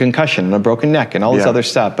filmed with a concussion and a broken neck and all this other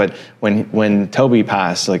stuff. But when Toby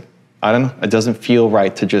passed, I don't know, it doesn't feel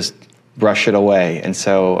right to just brush it away. And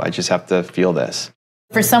so I just have to feel this.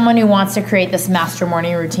 For someone who wants to create this master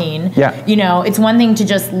morning routine, yeah. It's one thing to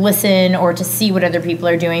just listen or to see what other people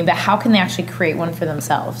are doing, but how can they actually create one for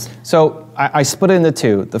themselves? So I split it into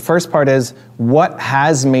two. The first part is, what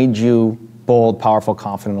has made you bold, powerful,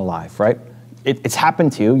 confident, alive, right? It's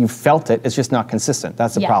happened to you, you've felt it, it's just not consistent.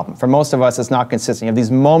 That's the problem. For most of us, it's not consistent. You have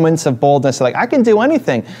these moments of boldness, I can do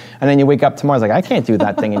anything. And then you wake up tomorrow, I can't do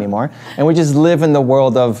that thing anymore. And we just live in the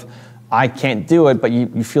world of, I can't do it, but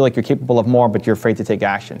you feel like you're capable of more, but you're afraid to take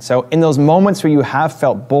action. So in those moments where you have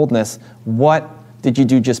felt boldness, what did you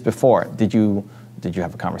do just before? Did you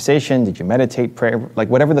have a conversation? Did you meditate, pray,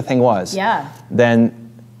 whatever the thing was? Yeah.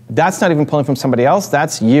 Then that's not even pulling from somebody else,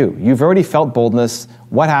 that's you. You've already felt boldness.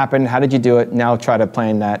 What happened? How did you do it? Now try to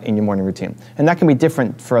plan that in your morning routine. And that can be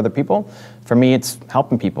different for other people. For me, it's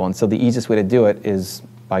helping people. And so the easiest way to do it is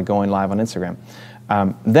by going live on Instagram.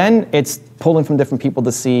 Then it's pulling from different people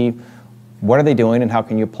to see what are they doing and how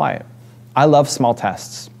can you apply it. I love small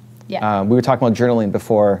tests. Yeah. We were talking about journaling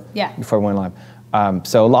before we went live.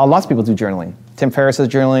 So lots of people do journaling. Tim Ferriss does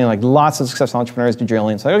journaling, lots of successful entrepreneurs do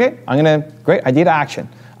journaling. So okay, great, idea to action.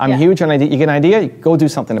 I'm huge on idea. You get an idea, go do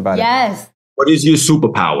something about it. Yes. What is your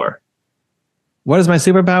superpower? What is my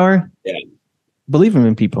superpower? Yeah. Believing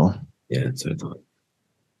in people. Yeah, that's what I thought.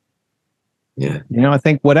 Yeah. I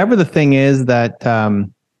think whatever the thing is that,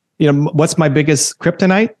 what's my biggest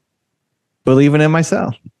kryptonite? Believing in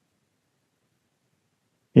myself.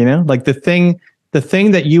 The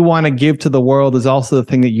thing that you want to give to the world is also the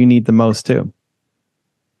thing that you need the most too.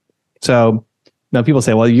 So now people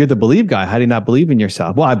say, well, you're the believe guy. How do you not believe in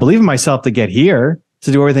yourself? Well, I believe in myself to get here,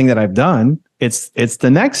 to do everything that I've done. It's the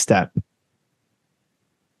next step.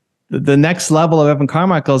 The next level of Evan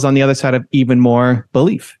Carmichael is on the other side of even more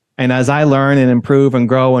belief. And as I learn and improve and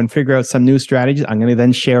grow and figure out some new strategies, I'm going to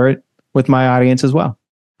then share it with my audience as well.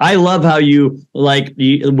 I love how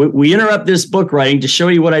we interrupt this book writing to show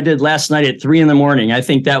you what I did last night at 3 a.m. I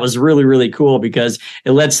think that was really, really cool because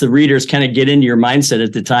it lets the readers kind of get into your mindset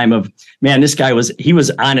at the time of, man, this guy was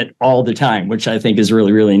on it all the time, which I think is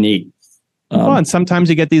really, really neat. And sometimes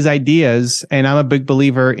you get these ideas, and I'm a big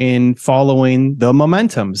believer in following the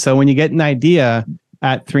momentum. So when you get an idea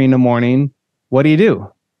at 3 a.m, what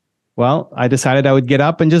do? Well, I decided I would get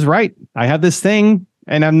up and just write. I have this thing.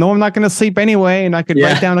 And I know I'm not going to sleep anyway, and I could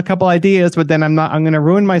write down a couple ideas, but then I'm going to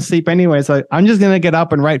ruin my sleep anyway. So I'm just going to get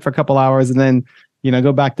up and write for a couple hours and then,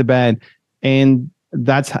 go back to bed. And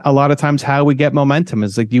that's a lot of times how we get momentum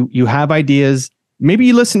is you have ideas.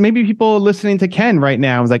 Maybe people are listening to Ken right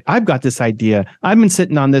now. It's I've got this idea. I've been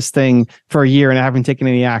sitting on this thing for a year and I haven't taken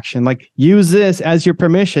any action. Use this as your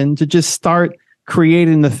permission to just start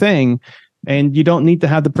creating the thing. And you don't need to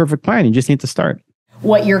have the perfect plan. You just need to start.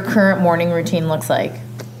 What your current morning routine looks like.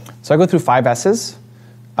 So I go through 5 S's.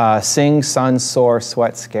 Sing, sun, soar,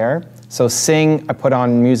 sweat, scare. So sing, I put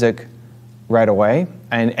on music right away.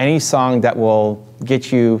 And any song that will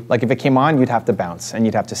get you, if it came on, you'd have to bounce and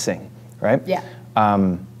you'd have to sing, right? Yeah.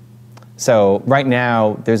 So right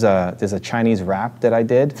now, there's a Chinese rap that I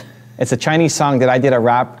did. It's a Chinese song that I did a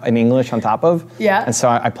rap in English on top of. Yeah. And so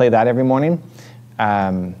I play that every morning.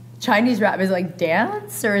 Chinese rap is like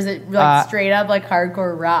dance, or is it like straight up like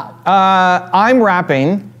hardcore rap? I'm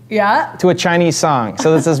rapping to a Chinese song.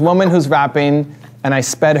 So there's this woman who's rapping, and I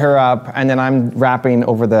sped her up, and then I'm rapping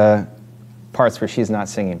over the parts where she's not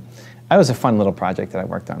singing. That was a fun little project that I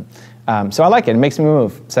worked on. So I like it. It makes me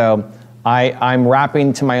move. So I'm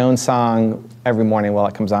rapping to my own song every morning while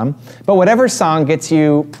it comes on. But whatever song gets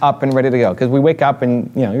you up and ready to go, because we wake up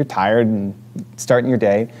and you're tired and starting your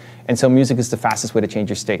day. And so music is the fastest way to change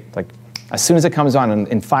your state. Like as soon as it comes on,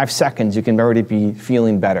 in 5 seconds, you can already be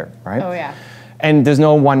feeling better, right? Oh yeah. And there's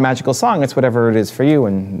no one magical song. It's whatever it is for you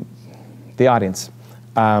and the audience.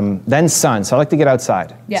 Then sun. So I like to get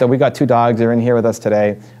outside. Yeah. So we got 2 dogs. They're in here with us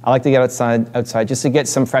today. I like to get outside just to get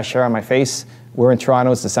some fresh air on my face. We're in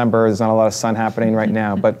Toronto. It's December. There's not a lot of sun happening right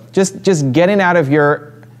now. But just getting out of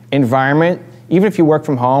your environment, even if you work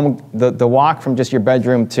from home, the walk from just your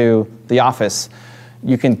bedroom to the office,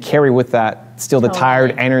 you can carry with that still the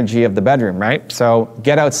tired energy of the bedroom, right? So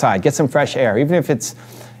get outside, get some fresh air, even if it's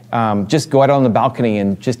just go out on the balcony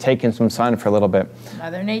and just take in some sun for a little bit.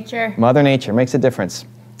 Mother Nature. Mother Nature makes a difference.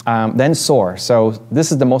 Then soar. So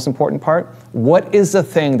this is the most important part. What is the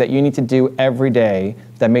thing that you need to do every day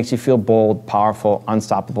that makes you feel bold, powerful,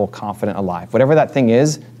 unstoppable, confident, alive? Whatever that thing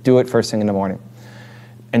is, do it first thing in the morning.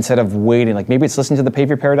 Instead of waiting, like maybe it's listening to the Pave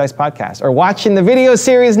Your Paradise podcast or watching the video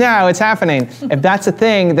series now, it's happening. If that's a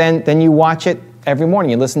thing, then you watch it every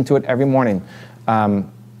morning, you listen to it every morning.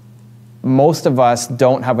 Most of us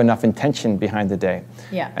don't have enough intention behind the day.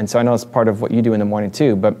 Yeah. And so I know it's part of what you do in the morning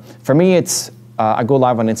too, but for me it's, I go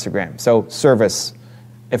live on Instagram. So service,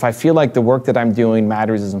 if I feel like the work that I'm doing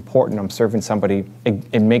matters, is important, I'm serving somebody,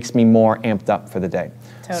 it makes me more amped up for the day.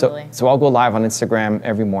 Totally. So I'll go live on Instagram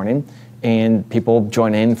every morning, and people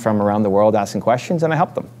join in from around the world asking questions, and I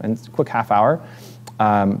help them. And it's a quick half hour.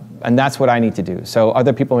 And that's what I need to do. So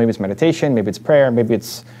other people, maybe it's meditation, maybe it's prayer, maybe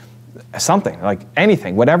it's something, like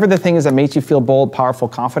anything. Whatever the thing is that makes you feel bold, powerful,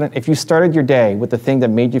 confident, if you started your day with the thing that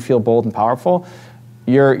made you feel bold and powerful,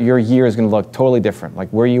 your year is going to look totally different. Like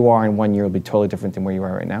where you are in 1 year will be totally different than where you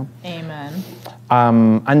are right now. Amen.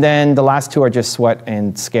 And then the last 2 are just sweat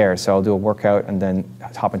and scare. So I'll do a workout and then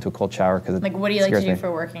hop into a cold shower because Like what do you like to do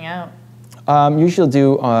for working out? Usually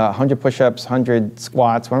do 100 push-ups, 100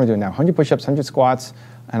 squats. What am I doing now? 100 push-ups, 100 squats,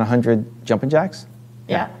 and 100 jumping jacks.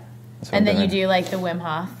 Yeah. And then you do like the Wim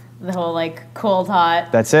Hof, the whole like cold,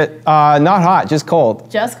 hot. That's it. Not hot, just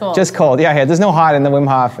cold. Just cold. Just cold. Yeah. There's no hot in the Wim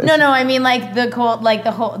Hof. No, I mean like the cold, like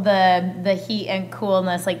the heat and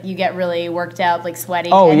coolness. Like you get really worked out, like sweaty.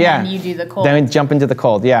 Oh, and yeah. then you do the cold. Then jump into the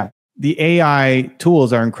cold. Yeah. The AI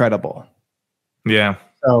tools are incredible. Yeah.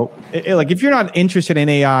 So, like, if you're not interested in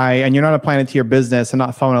AI and you're not applying it to your business and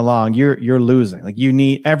not following along, you're losing. Like,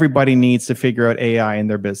 everybody needs to figure out AI in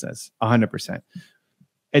their business, 100%.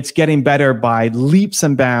 It's getting better by leaps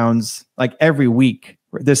and bounds. Like every week,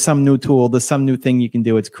 there's some new tool, there's some new thing you can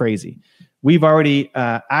do. It's crazy. We've already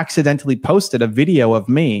accidentally posted a video of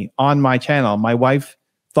me on my channel. My wife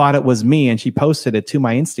thought it was me, and she posted it to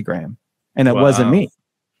my Instagram, and it wasn't me.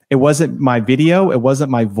 It wasn't my video. It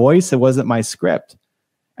wasn't my voice. It wasn't my script.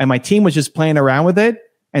 And my team was just playing around with it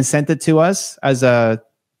and sent it to us as a,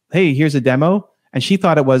 hey, here's a demo. And she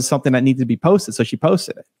thought it was something that needed to be posted. So she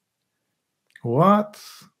posted it. What?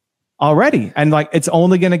 Already. And like, it's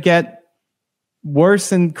only going to get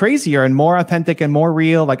worse and crazier and more authentic and more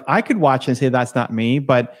real. Like I could watch and say, that's not me,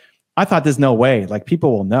 but I thought there's no way, like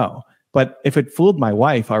people will know. But if it fooled my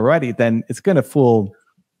wife already, then it's going to fool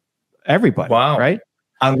everybody. Wow. Right?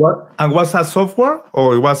 And was that software,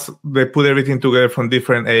 or they put everything together from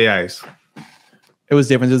different AIs? It was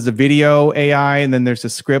different. There's the video AI, and then there's the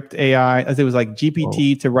script AI. It was like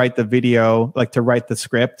GPT to write the video, like to write the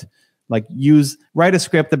script, like write a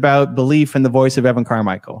script about belief in the voice of Evan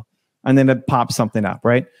Carmichael, and then it pops something up,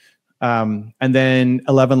 right? And then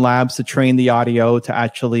 11 Labs to train the audio to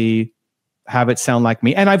actually have it sound like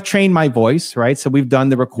me. And I've trained my voice, right? So we've done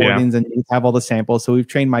the recordings and have all the samples. So we've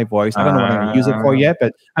trained my voice. I don't know what I'm going to use it for yet,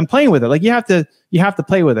 but I'm playing with it. Like you have to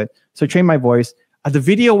play with it. So train my voice. The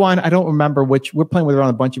video one, I don't remember which. We're playing with it on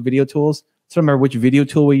a bunch of video tools. So I don't remember which video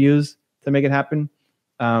tool we use to make it happen.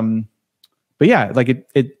 But yeah, like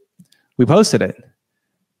we posted it.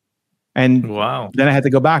 And then I had to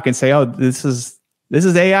go back and say, oh, this is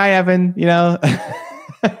AI, Evan, you know.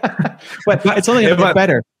 But it's only going to get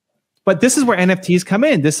better. But this is where NFTs come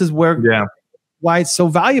in. This is where why it's so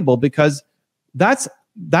valuable, because that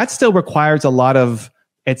still requires a lot of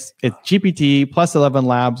it's GPT plus 11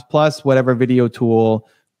 Labs plus whatever video tool,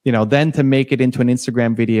 you know, then to make it into an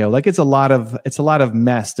Instagram video. Like it's a lot of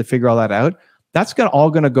mess to figure all that out. That's all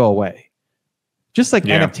going to go away. Just like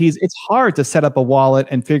NFTs, it's hard to set up a wallet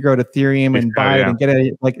and figure out Ethereum and buy it and get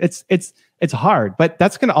it. Like it's hard, but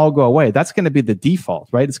that's going to all go away. That's going to be the default,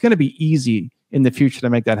 right? It's going to be easy in the future to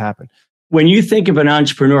make that happen. When you think of an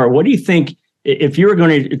entrepreneur, what do you think, if you were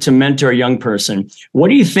going to mentor a young person, what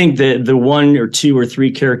do you think the 1 or 2 or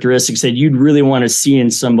 3 characteristics that you'd really want to see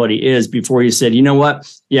in somebody is before you said, you know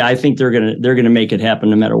what? Yeah, I think they're gonna make it happen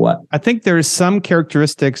no matter what. I think there's some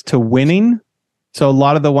characteristics to winning. So a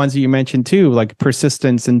lot of the ones that you mentioned too, like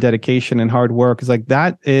persistence and dedication and hard work, is like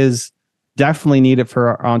that is definitely needed for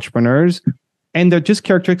our entrepreneurs. And they're just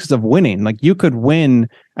characteristics of winning. Like you could win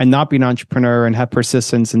and not be an entrepreneur and have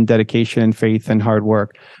persistence and dedication and faith and hard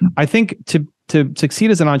work. I think to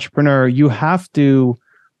succeed as an entrepreneur, you have to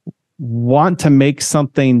want to make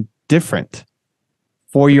something different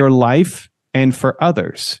for your life and for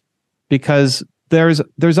others, because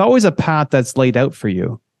there's always a path that's laid out for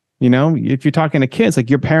you. You know, if you're talking to kids, like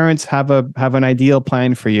your parents have an ideal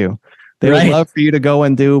plan for you. They would love for you to go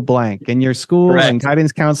and do blank. And your school and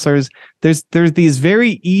guidance counselors, there's these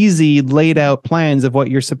very easy laid out plans of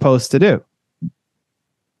what you're supposed to do.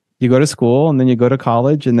 You go to school and then you go to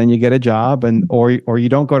college and then you get a job, and or you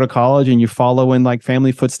don't go to college and you follow in like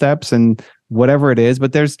family footsteps and whatever it is.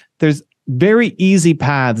 But there's very easy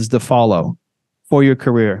paths to follow for your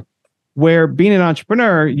career, where being an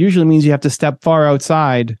entrepreneur usually means you have to step far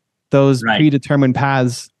outside those predetermined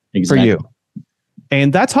paths for you.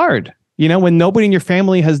 And that's hard. You know, when nobody in your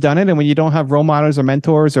family has done it, and when you don't have role models or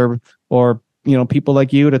mentors or you know, people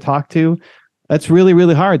like you to talk to, that's really,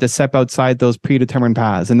 really hard to step outside those predetermined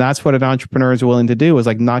paths. And that's what an entrepreneur is willing to do, is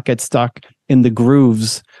like not get stuck in the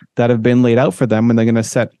grooves that have been laid out for them, and they're going to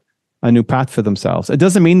set a new path for themselves. It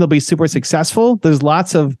doesn't mean they'll be super successful. There's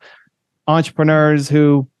lots of entrepreneurs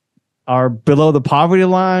who are below the poverty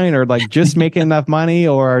line, or like just making enough money,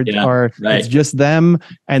 or it's just them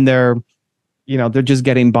and they're just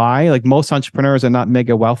getting by. Like most entrepreneurs are not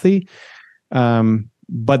mega wealthy,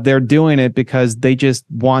 but they're doing it because they just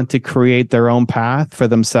want to create their own path for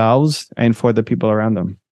themselves and for the people around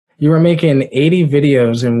them. You were making 80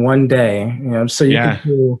 videos in one day, you know, so you could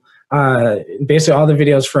do basically all the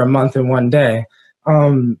videos for a month in one day.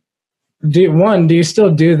 Do you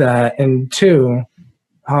still do that? And 2,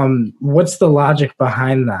 what's the logic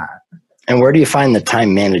behind that? And where do you find the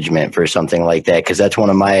time management for something like that? Because that's one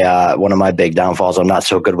of my big downfalls. I'm not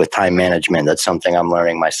so good with time management. That's something I'm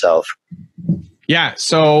learning myself. Yeah.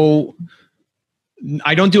 So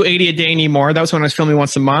I don't do 80 a day anymore. That was when I was filming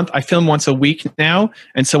once a month. I film once a week now.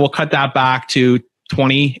 And so we'll cut that back to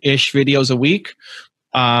 20-ish videos a week.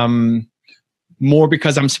 More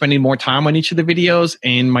because I'm spending more time on each of the videos,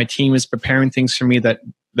 and my team is preparing things for me that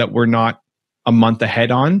we're not a month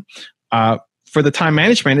ahead on. For the time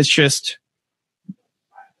management, it's just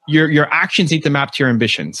your actions need to map to your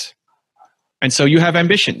ambitions. And so you have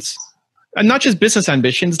ambitions, and not just business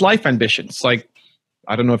ambitions, life ambitions. Like,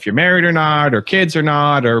 I don't know if you're married or not, or kids or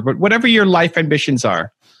not, but whatever your life ambitions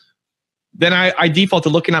are, then I default to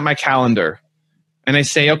looking at my calendar, and I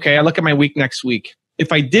say, okay, I look at my week next week.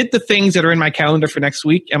 If I did the things that are in my calendar for next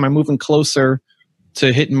week, am I moving closer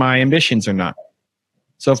to hitting my ambitions or not?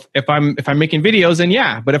 So if I'm making videos, then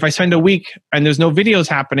yeah. But if I spend a week and there's no videos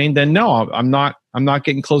happening, then no, I'm not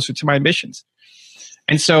getting closer to my ambitions.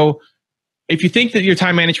 And so if you think that your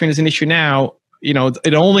time management is an issue now, you know,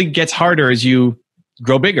 it only gets harder as you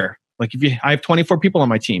grow bigger. Like I have 24 people on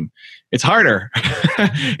my team, it's harder.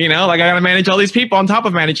 You know, like I got to manage all these people on top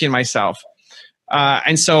of managing myself.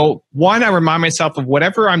 And so one, I remind myself of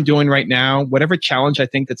whatever I'm doing right now, whatever challenge I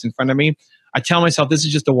think that's in front of me, I tell myself this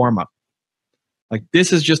is just a warm up. Like,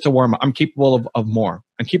 this is just a warm up. I'm capable of more.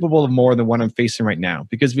 I'm capable of more than what I'm facing right now.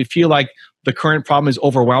 Because if you feel like the current problem is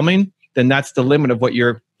overwhelming, then that's the limit of what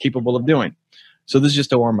you're capable of doing. So this is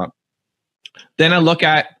just a warm up. Then I look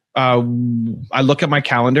at my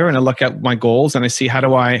calendar, and I look at my goals, and I see how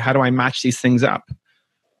do I match these things up.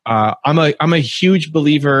 I'm a huge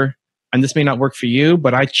believer, and this may not work for you,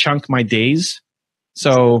 but I chunk my days.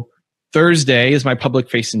 So Thursday is my public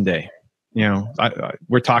facing day. You know,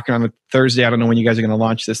 we're talking on a Thursday. I don't know when you guys are going to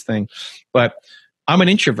launch this thing, but I'm an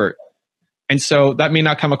introvert. And so that may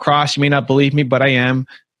not come across. You may not believe me, but I am.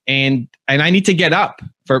 And I need to get up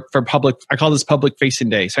for public. I call this public facing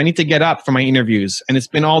day. So I need to get up for my interviews. And it's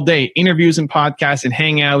been all day, interviews and podcasts and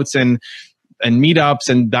hangouts and meetups.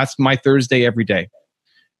 And that's my Thursday every day.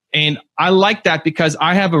 And I like that because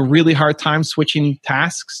I have a really hard time switching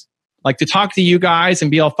tasks. Like, to talk to you guys and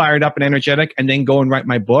be all fired up and energetic and then go and write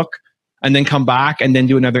my book and then come back and then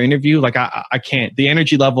do another interview. Like, I can't. The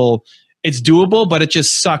energy level, it's doable, but it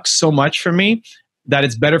just sucks so much for me that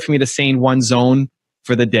it's better for me to stay in one zone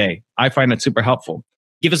for the day. I find that super helpful.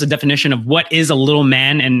 give us a definition of what is a little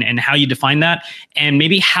man and how you define that, and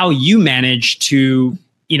maybe how you manage to,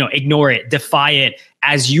 ignore it, defy it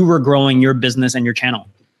as you were growing your business and your channel.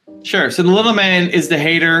 Sure. So the little man is the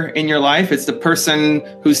hater in your life. It's the person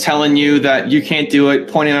who's telling you that you can't do it,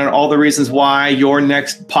 pointing out all the reasons why your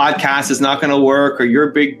next podcast is not going to work, or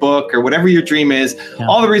your big book, or whatever your dream is,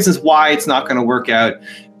 all the reasons why it's not going to work out.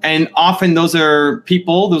 And often those are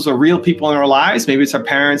real people in our lives. Maybe it's our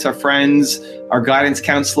parents, our friends, our guidance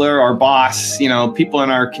counselor, our boss, people in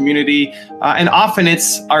our community. And often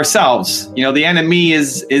it's ourselves. The enemy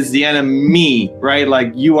is the enemy, right?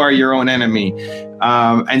 Like you are your own enemy.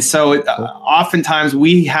 And so oftentimes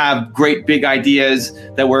we have great big ideas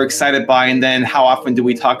that we're excited by. And then how often do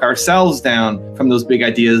we talk ourselves down from those big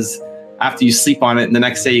ideas after you sleep on it? And the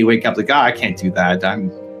next day you wake up like, I can't do that.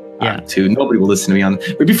 I'm too. Nobody will listen to me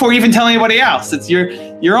but before you even tell anybody else, it's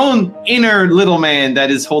your own inner little man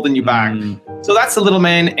that is holding you back. So that's the little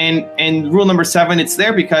man. And rule number 7, it's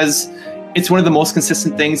there because it's one of the most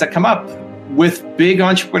consistent things that come up with big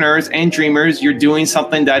entrepreneurs and dreamers. You're doing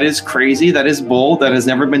something that is crazy, that is bold, that has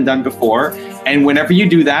never been done before. And whenever you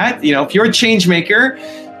do that, if you're a change maker,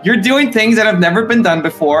 you're doing things that have never been done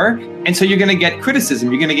before. And so you're going to get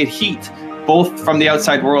criticism. You're going to get heat, both from the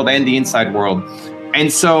outside world and the inside world. And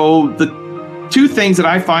so the 2 things that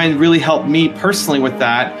I find really help me personally with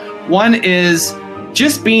that, one is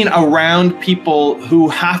just being around people who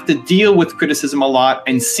have to deal with criticism a lot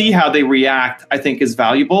and see how they react, I think is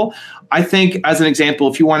valuable. I think, as an example,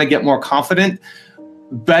 if you want to get more confident,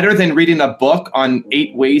 better than reading a book on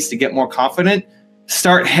 8 ways to get more confident,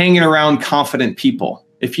 start hanging around confident people.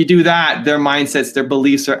 If you do that, their mindsets, their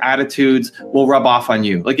beliefs, their attitudes will rub off on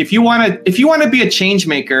you. Like if you want to be a change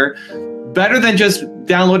maker, better than just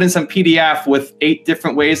downloading some PDF with 8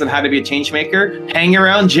 different ways on how to be a change maker, hang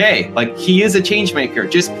around Jay. Like he is a change maker.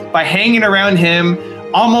 Just by hanging around him,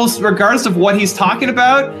 almost regardless of what he's talking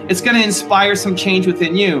about, it's going to inspire some change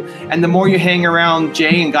within you. And the more you hang around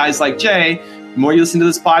Jay and guys like Jay, the more you listen to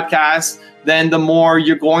this podcast, then the more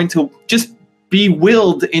you're going to just be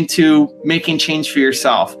willed into making change for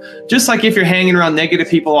yourself. Just like if you're hanging around negative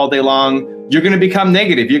people all day long, you're going to become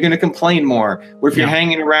negative. You're going to complain more. Or if you're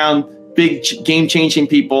hanging around big game-changing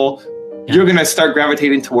people, you're going to start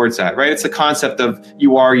gravitating towards that, right? It's a concept of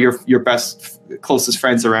you are your best, closest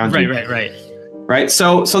friends around you. Right.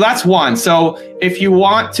 So that's one. So if you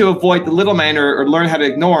want to avoid the little man or learn how to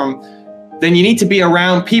ignore them, then you need to be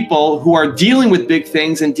around people who are dealing with big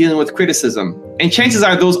things and dealing with criticism. And chances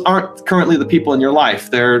are those aren't currently the people in your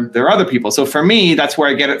life. They're other people. So for me, that's where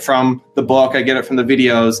I get it from the book. I get it from the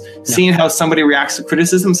videos, seeing how somebody reacts to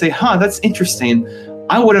criticism, say, that's interesting.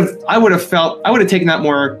 I would have taken that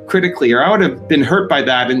more critically, or I would have been hurt by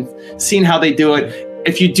that, and seeing how they do it.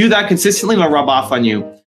 If you do that consistently, it'll rub off on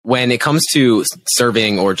you. When it comes to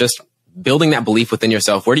serving or just building that belief within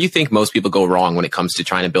yourself, where do you think most people go wrong when it comes to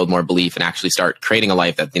trying to build more belief and actually start creating a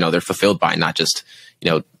life that, they're fulfilled by, not just,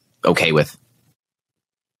 okay with?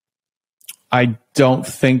 I don't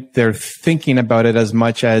think they're thinking about it as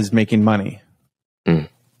much as making money.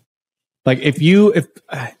 Like if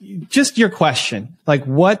just your question, like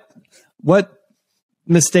what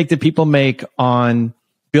mistake did people make on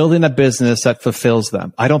building a business that fulfills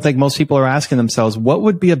them? I don't think most people are asking themselves, what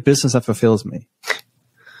would be a business that fulfills me?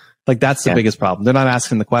 Like that's the biggest problem. They're not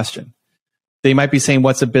asking the question. They might be saying,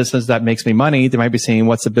 what's a business that makes me money? They might be saying,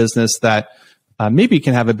 what's a business that maybe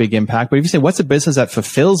can have a big impact? But if you say, what's a business that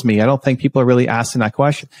fulfills me? I don't think people are really asking that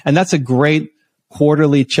question. And that's a great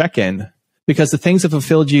quarterly check-in, because the things that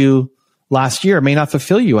fulfilled you last year may not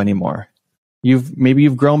fulfill you anymore. Maybe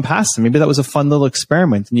you've grown past them. Maybe that was a fun little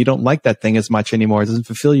experiment and you don't like that thing as much anymore. It doesn't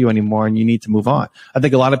fulfill you anymore and you need to move on. I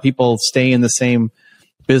think a lot of people stay in the same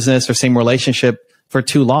business or same relationship for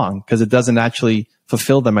too long because it doesn't actually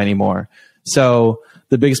fulfill them anymore. So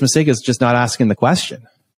the biggest mistake is just not asking the question.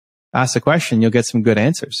 Ask the question, you'll get some good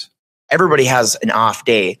answers. Everybody has an off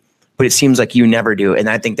day, but it seems like you never do. And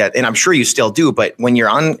I think that, and I'm sure you still do, but when you're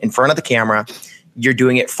in front of the camera, you're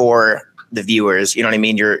doing it for the viewers, you know what I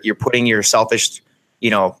mean? You're putting your selfish,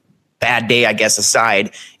 bad day, I guess,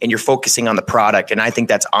 aside, and you're focusing on the product. And I think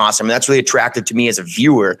that's awesome. And that's really attractive to me as a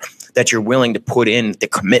viewer, that you're willing to put in the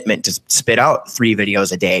commitment to spit out 3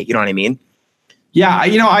 videos a day. You know what I mean?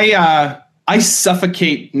 Yeah. I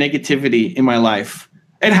suffocate negativity in my life.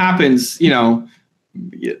 It happens,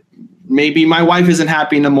 maybe my wife isn't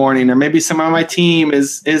happy in the morning, or maybe someone on my team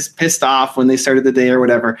is pissed off when they started the day or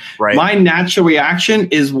whatever. Right. My natural reaction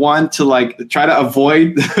is one to try to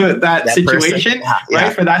avoid that situation,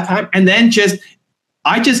 right? For that time. And then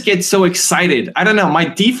I just get so excited. I don't know. My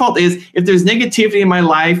default is if there's negativity in my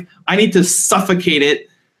life, I need to suffocate it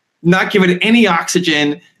not give it any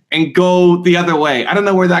oxygen and go the other way. I don't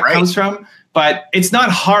know where that comes from, but it's not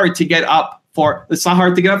hard to get up for. It's not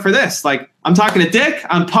hard to get up for this. Like, I'm talking to Dick.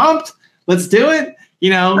 I'm pumped. Let's do it. You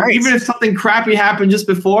know, even if something crappy happened just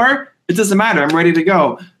before, it doesn't matter. I'm ready to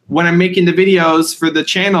go. When I'm making the videos for the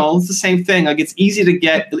channel, it's the same thing. Like, it's easy to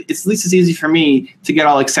get, it's at least it's easy for me to get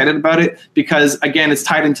all excited about it because, again, it's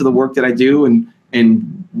tied into the work that I do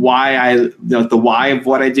and why the why of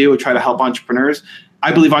what I do and try to help entrepreneurs.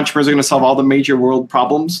 I believe entrepreneurs are going to solve all the major world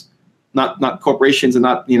problems, not corporations and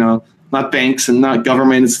not banks and not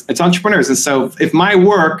governments. It's entrepreneurs. And so if my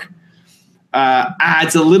work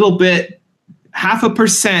adds a little bit,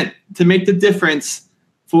 0.5% to make the difference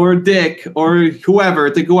for Dick or whoever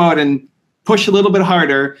to go out and push a little bit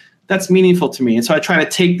harder, that's meaningful to me. And so I try to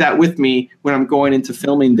take that with me when I'm going into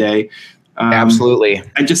filming day. Absolutely.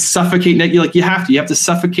 And just suffocate. You have to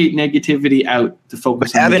suffocate negativity out to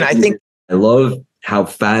focus on Evan, I think I love how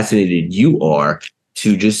fascinated you are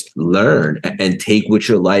to just learn and take what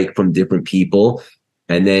you like from different people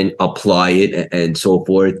and then apply it and so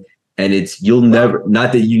forth. And you'll never,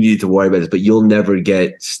 not that you need to worry about this, but you'll never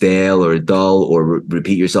get stale or dull or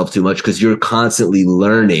repeat yourself too much because you're constantly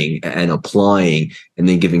learning and applying and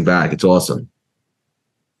then giving back. It's awesome.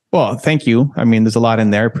 Well, thank you. I mean, there's a lot in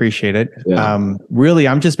there. Appreciate it. Yeah. Really,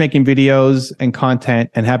 I'm just making videos and content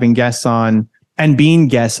and having guests on and being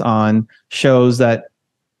guests on shows that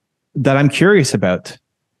I'm curious about.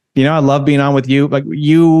 You know, I love being on with you. Like,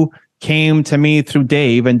 you came to me through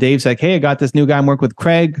Dave, and Dave's like, "Hey, I got this new guy I'm working with,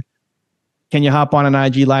 Craig. Can you hop on an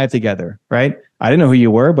IG live together?" Right? I didn't know who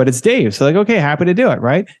you were, but it's Dave. So like, okay, happy to do it.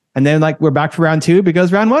 Right? And then like we're back for round 2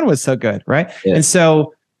 because round 1 was so good. Right? Yeah. And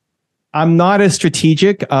so I'm not as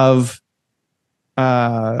strategic of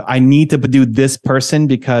I need to do this person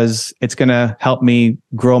because it's going to help me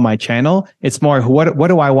grow my channel. It's more, what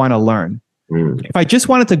do I want to learn? If I just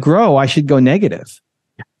wanted to grow, I should go negative.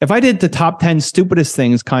 If I did the top 10 stupidest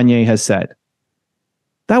things Kanye has said,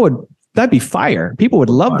 that'd be fire. People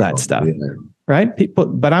would love that stuff, right?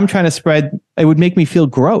 But I'm trying to spread, it would make me feel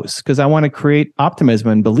gross because I want to create optimism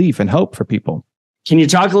and belief and hope for people. Can you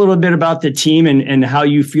talk a little bit about the team and how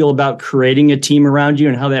you feel about creating a team around you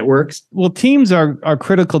and how that works? Well, teams are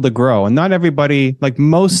critical to grow, and not everybody, like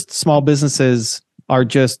most small businesses, are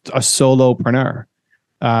just a solopreneur.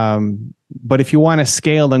 But if you want to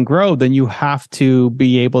scale and grow, then you have to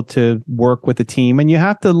be able to work with a team, and you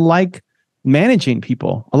have to like managing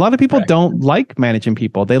people. A lot of people don't like managing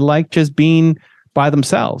people. They like just being by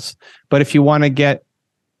themselves. But if you want to get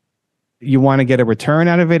a return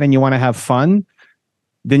out of it and you want to have fun,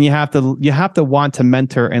 then you have to want to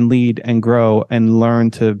mentor and lead and grow and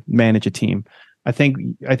learn to manage a team. I think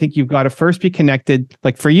you've got to first be connected.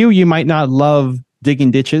 Like for you might not love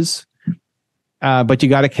digging ditches, but you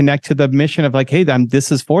got to connect to the mission of like, hey,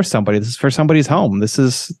 this is for somebody. This is for somebody's home.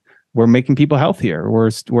 We're making people healthier.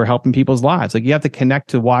 We're helping people's lives. Like, you have to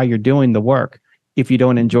connect to why you're doing the work. If you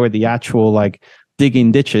don't enjoy the actual like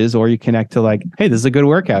digging ditches, or you connect to like, hey, this is a good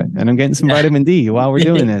workout and I'm getting some vitamin D while we're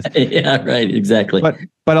doing this. Yeah, right. Exactly.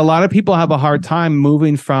 But a lot of people have a hard time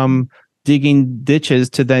moving from digging ditches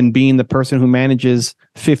to then being the person who manages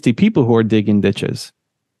 50 people who are digging ditches.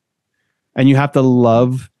 And you have to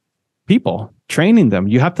love people, training them.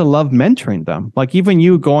 You have to love mentoring them. Like, even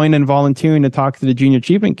you going and volunteering to talk to the junior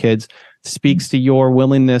achievement kids speaks to your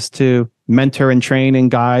willingness to mentor and train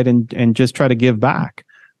and guide and just try to give back.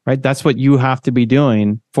 Right? That's what you have to be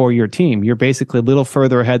doing for your team. You're basically a little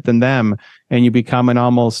further ahead than them, and you become an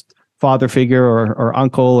almost father figure or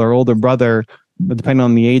uncle or older brother, depending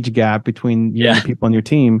on the age gap between you and the people on your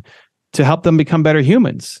team, to help them become better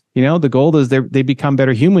humans. You know, the goal is they become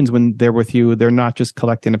better humans when they're with you. They're not just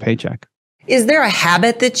collecting a paycheck. Is there a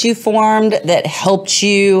habit that you formed that helps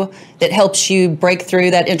you break through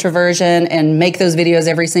that introversion and make those videos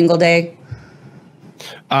every single day?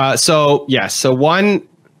 So one,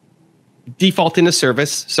 defaulting to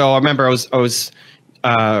service. So I remember I was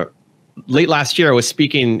late last year, I was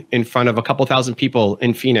speaking in front of a couple thousand people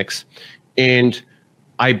in Phoenix, and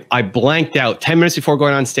I blanked out 10 minutes before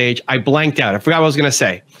going on stage. I blanked out. I forgot what I was going to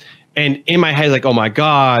say. And in my head, like, oh my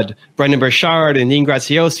God, Brendan Burchard and Dean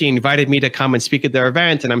Graziosi invited me to come and speak at their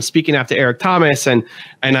event, and I'm speaking after Eric Thomas, and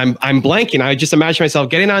I'm blanking. I just imagine myself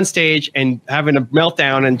getting on stage and having a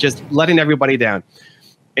meltdown and just letting everybody down.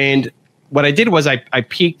 And what I did was I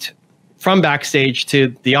peeked from backstage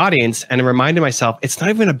to the audience and I reminded myself, it's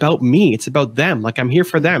not even about me. It's about them. Like, I'm here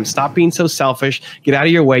for them. Stop being so selfish. Get out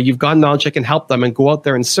of your way. You've got knowledge that can help them, and go out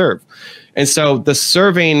there and serve. And so the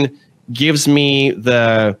serving gives me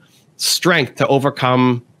the strength to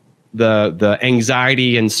overcome the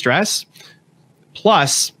anxiety and stress.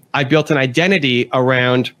 Plus, I built an identity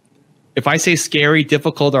around if I say scary,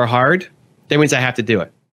 difficult, or hard, that means I have to do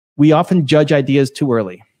it. We often judge ideas too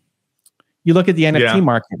early. You look at the NFT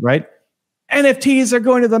market, right? NFTs are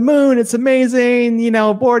going to the moon. It's amazing. You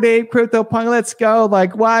know, Bored Ape, CryptoPunk, let's go.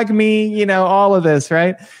 Like WAGMI, you know, all of this,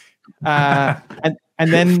 right?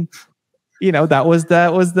 And then, you know, that was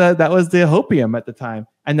the hopium at the time.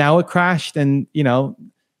 And now it crashed, and you know,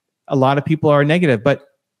 a lot of people are negative. But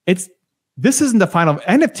this isn't the final.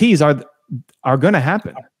 NFTs are going to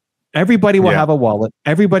happen. Everybody will have a wallet.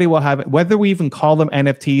 Everybody will have it, whether we even call them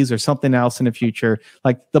NFTs or something else in the future.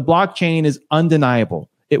 Like the blockchain is undeniable.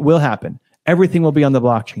 It will happen. Everything will be on the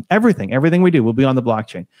blockchain. Everything we do will be on the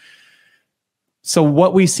blockchain. So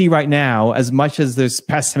what we see right now, as much as there's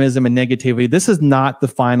pessimism and negativity, this is not the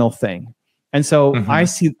final thing. And so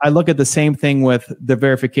I look at the same thing with the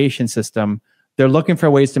verification system. They're looking for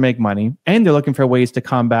ways to make money, and they're looking for ways to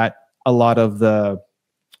combat a lot of the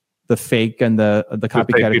fake and the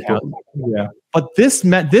copycat account. Yeah. But this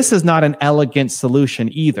is not an elegant solution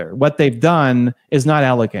either. What they've done is not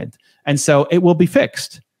elegant. And so it will be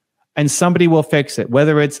fixed. And somebody will fix it,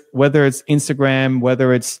 whether it's Instagram,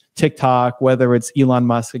 whether it's TikTok, whether it's Elon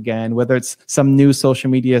Musk again, whether it's some new social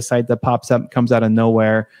media site that pops up, comes out of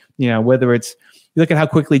nowhere, you know, whether it's, you look at how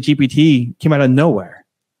quickly GPT came out of nowhere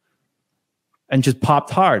and just popped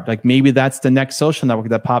hard. Like maybe that's the next social network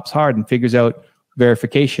that pops hard and figures out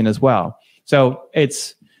verification as well. So I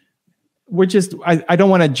don't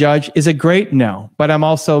want to judge. Is it great? No. But I'm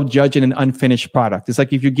also judging an unfinished product. It's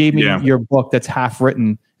like if you gave me your book that's half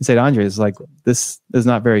written and said, Andre, it's like, this is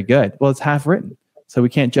not very good. Well, it's half written. So we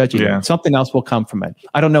can't judge it. Yeah. Something else will come from it.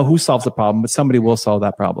 I don't know who solves the problem, but somebody will solve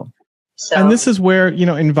that problem. And this is where, you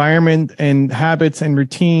know, environment and habits and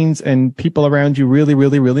routines and people around you really,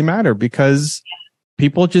 really, really matter, because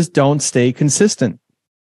people just don't stay consistent.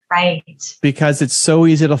 Right. Because it's so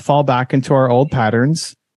easy to fall back into our old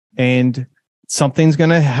patterns, and something's going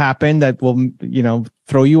to happen that will, you know,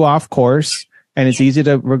 throw you off course. And it's easy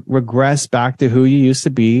to regress back to who you used to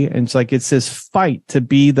be. And it's like, it's this fight to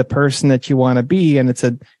be the person that you want to be. And it's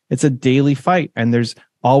a daily fight. And there's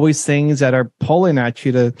always things that are pulling at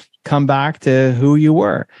you to come back to who you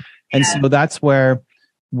were. And so that's where,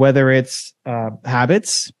 whether it's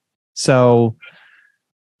habits. So,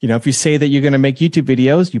 you know, if you say that you're going to make YouTube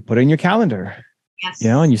videos, you put it in your calendar, you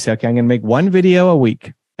know, and you say, okay, I'm going to make one video a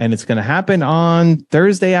week, and it's going to happen on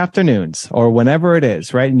Thursday afternoons or whenever it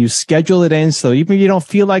is, right? And you schedule it in. So even if you don't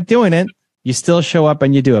feel like doing it, you still show up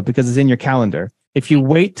and you do it because it's in your calendar. If you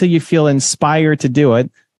wait till you feel inspired to do it,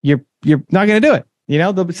 you're not going to do it. You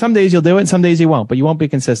know, some days you'll do it, some days you won't, but you won't be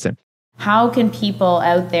consistent. How can people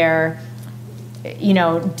out there, you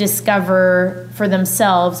know, discover for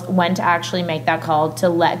themselves when to actually make that call to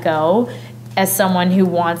let go, as someone who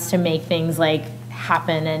wants to make things like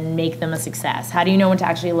happen and make them a success? How do you know when to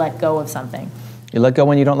actually let go of something? You let go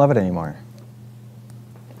when you don't love it anymore.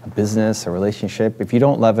 A business, a relationship, if you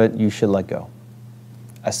don't love it, you should let go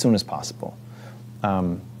as soon as possible.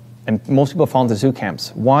 And most people fall into two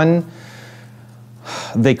camps. One,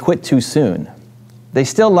 they quit too soon. They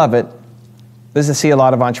still love it. This is to see a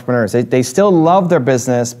lot of entrepreneurs. They still love their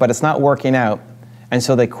business, but it's not working out, and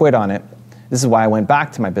so they quit on it. This is why I went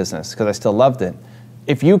back to my business, because I still loved it.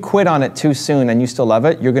 If you quit on it too soon and you still love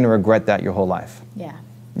it, you're going to regret that your whole life. Yeah.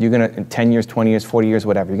 You're going to, in 10 years, 20 years, 40 years,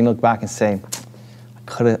 whatever, you're going to look back and say,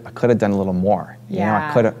 I could have done a little more.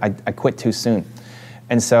 Yeah. You know, I quit too soon.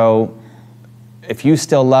 And so if you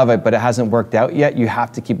still love it, but it hasn't worked out yet, you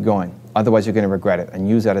have to keep going. Otherwise, you're going to regret it, and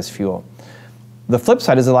use that as fuel. The flip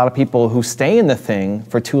side is a lot of people who stay in the thing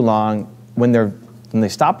for too long when they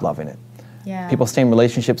stop loving it. Yeah. People stay in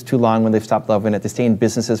relationships too long when they've stopped loving it. They stay in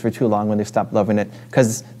businesses for too long when they've stopped loving it,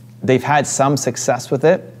 because they've had some success with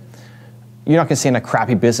it. You're not going to stay in a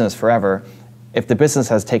crappy business forever if the business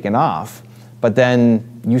has taken off, but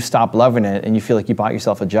then you stop loving it and you feel like you bought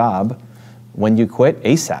yourself a job. When you quit,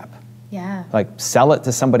 ASAP. Yeah. Like, sell it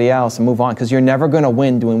to somebody else and move on, because you're never going to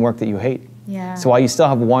win doing work that you hate. Yeah. So while you still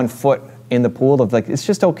have one foot in the pool of like, it's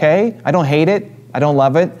just okay, I don't hate it, I don't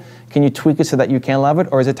love it, can you tweak it so that you can love it,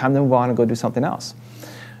 or is it time to move on and go do something else?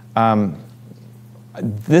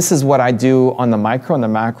 This is what I do on the micro and the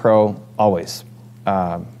macro always.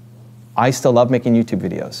 I still love making YouTube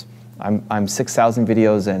videos. I'm 6,000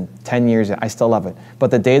 videos in 10 years, I still love it.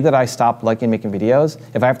 But the day that I stop liking making videos,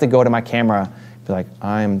 if I have to go to my camera, be like,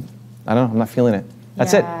 I'm not feeling it.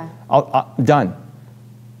 That's it. Done.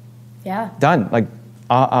 Yeah. Done. Like,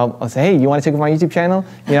 I'll say, hey, you want to take over my YouTube channel?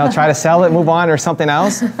 You know, try to sell it, move on, or something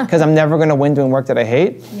else, because I'm never going to win doing work that I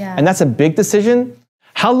hate. Yeah. And that's a big decision.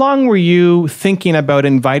 How long were you thinking about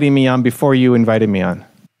inviting me on before you invited me on?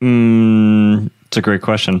 It's a great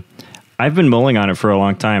question. I've been mulling on it for a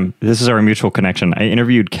long time. This is our mutual connection. I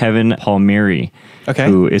interviewed Kevin Palmieri,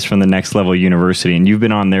 who is from the Next Level University, and you've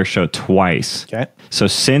been on their show twice. Okay. So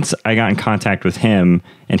since I got in contact with him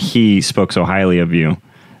and he spoke so highly of you,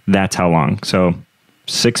 that's how long. So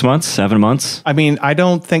 6 months, 7 months. I mean, I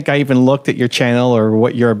don't think I even looked at your channel or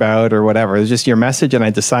what you're about or whatever. It was just your message and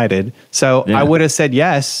I decided. So I would have said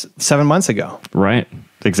yes 7 months ago. Right.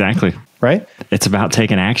 Exactly. Right. It's about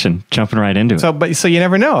taking action, jumping right into it. So you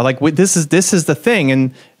never know. Like this is the thing.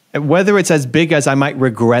 And whether it's as big as I might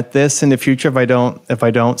regret this in the future if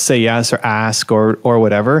I don't say yes or ask or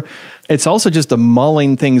whatever, it's also just a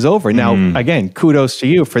mulling things over. Now, again, kudos to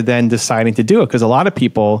you for then deciding to do it, because a lot of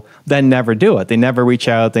people then never do it. They never reach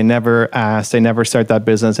out. They never ask. They never start that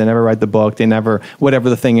business. They never write the book. They never, whatever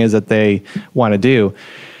the thing is that they want to do.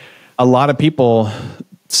 A lot of people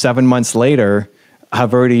 7 months later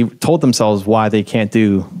have already told themselves why they can't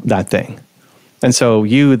do that thing. And so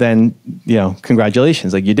you then,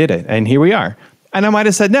 congratulations, like you did it. And here we are. And I might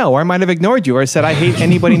have said no, or I might have ignored you, or I said, I hate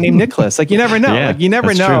anybody named Nicholas. Like you never know. Yeah, like you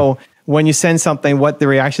never know true. When you send something, what the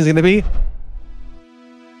reaction is going to be.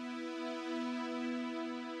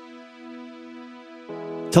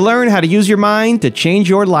 To learn how to use your mind to change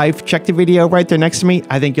your life, check the video right there next to me.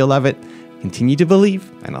 I think you'll love it. Continue to believe,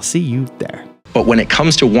 and I'll see you there. But when it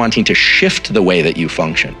comes to wanting to shift the way that you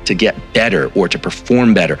function, to get better or to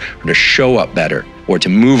perform better or to show up better or to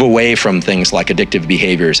move away from things like addictive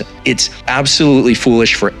behaviors, it's absolutely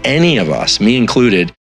foolish for any of us, me included,